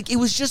 And then it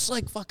was just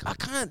like, fuck, I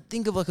can't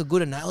think of like a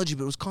good analogy,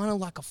 but it was kind of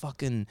like a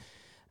fucking,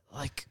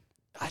 like,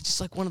 I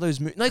just like one of those,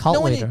 like, cult no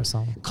one, leader or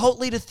something. cult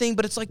leader thing,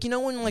 but it's like, you know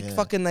when like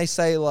fucking they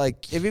say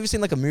like, have you ever seen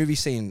like a movie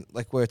scene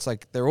like where it's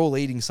like they're all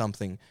eating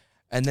something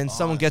and then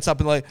someone gets up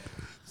and like,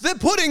 they're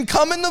putting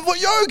cum in the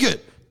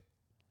yogurt.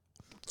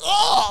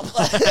 Oh!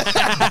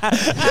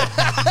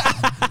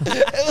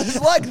 It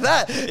was like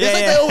that. It's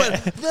like they all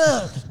went,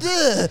 duh,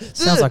 duh, duh.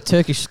 Sounds like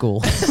Turkish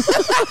school.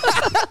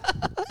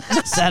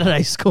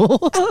 Saturday school.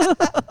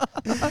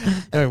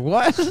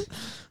 What?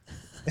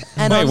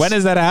 And Wait, on when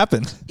has that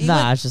happened? he Nah,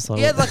 went- it's just like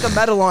he had like a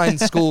Madeline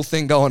school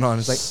thing going on.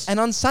 It's like, and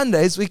on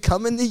Sundays we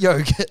come in the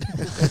yogurt.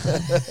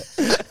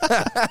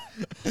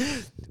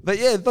 But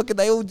yeah, fucking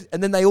they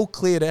all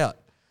cleared out.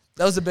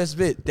 That was the best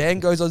bit. Dan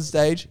goes on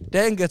stage.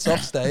 Dan gets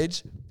off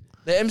stage.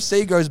 The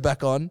MC goes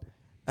back on,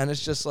 and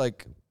it's just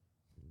like,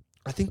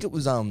 I think it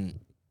was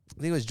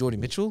Geordie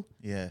Mitchell.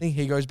 Yeah. I think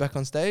he goes back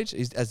on stage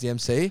as the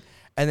MC,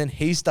 and then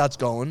he starts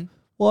going.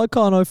 why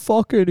can't I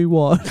fuck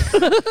anyone?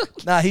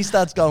 He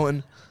starts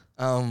going,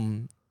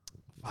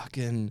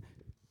 fucking,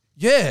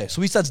 yeah.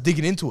 So he starts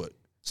digging into it.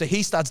 So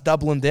he starts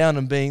doubling down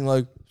and being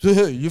like,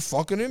 you're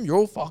fucking him? You're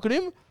all fucking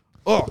him?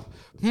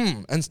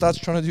 and starts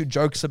trying to do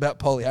jokes about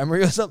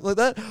polyamory or something like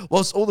that,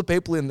 whilst all the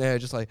people in there are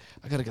just like,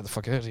 I gotta get the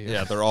fuck out of here.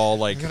 Yeah, they're all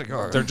like, gotta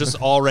go. they're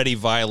just already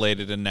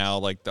violated, and now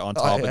like on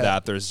top of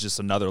that, there's just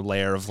another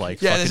layer of like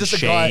fucking there's just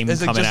shame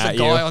there's coming just at a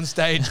guy you. on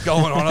stage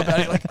going on about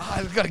it, like,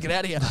 I gotta get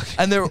out of here.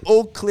 And they're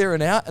all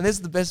clearing out, and this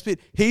is the best bit.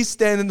 He's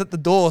standing at the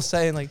door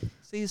saying like,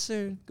 see you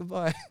soon,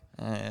 goodbye.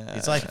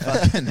 It's like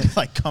fucking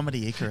like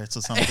Comedy Icarus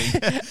or something.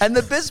 And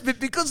the best bit,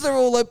 because they're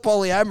all like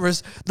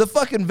polyamorous, the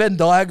fucking Venn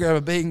diagram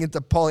of being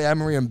into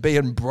polyamory and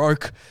being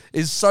broke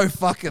is so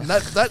fucking,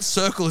 that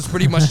circle is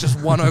pretty much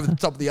just one over the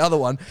top of the other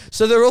one.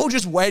 So they're all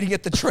just waiting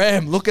at the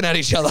tram looking at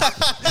each other.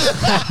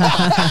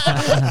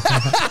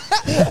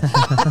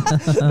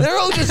 They're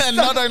all just And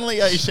not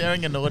only are you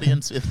sharing an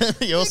audience with them,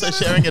 you're also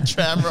sharing a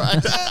tram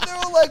ride. they're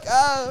all like,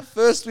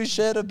 first we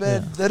shared a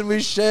bed, then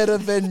we shared a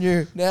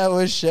venue, now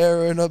we're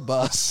sharing a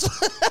bus.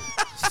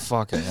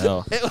 Fucking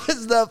hell. It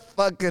was the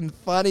fucking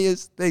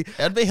funniest thing.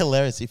 It'd be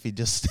hilarious if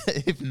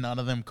if none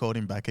of them called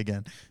him back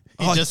again.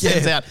 He Oh, just yeah.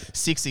 sends out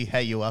 60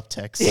 "Hey you up"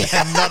 texts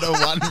and not a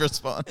one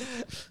response.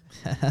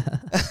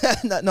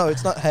 No,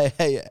 it's not.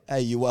 Hey,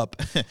 you up?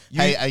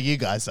 Hey, are you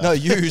guys up? No,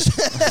 use.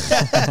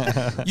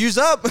 Use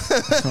up.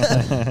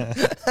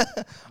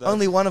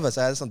 Only one of us.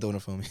 That's not doing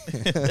it for me.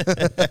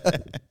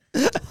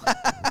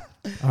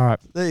 All right,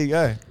 There you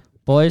go.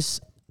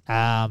 boys.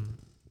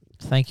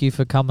 Thank you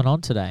for coming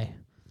on today.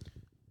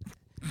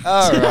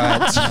 All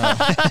right.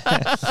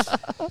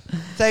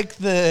 Take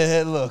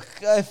the look.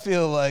 I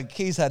feel like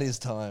he's had his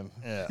time.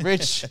 Yeah.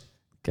 Rich,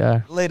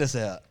 Go. lead us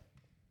out.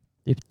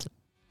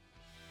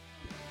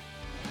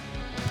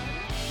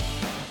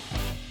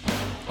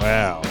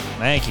 Well,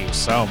 thank you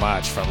so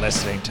much for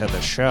listening to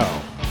the show.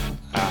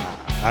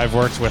 I've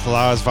worked with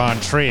Lars von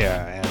Trier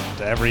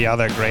and every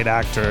other great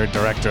actor and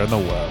director in the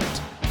world.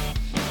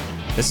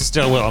 This is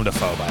still Willem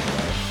Dafoe, by the way.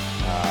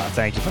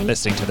 Thank you for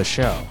listening to the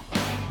show.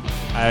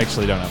 I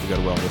actually don't have a good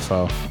Willem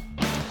Dafoe.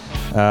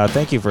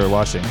 Thank you for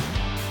watching.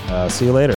 See you later.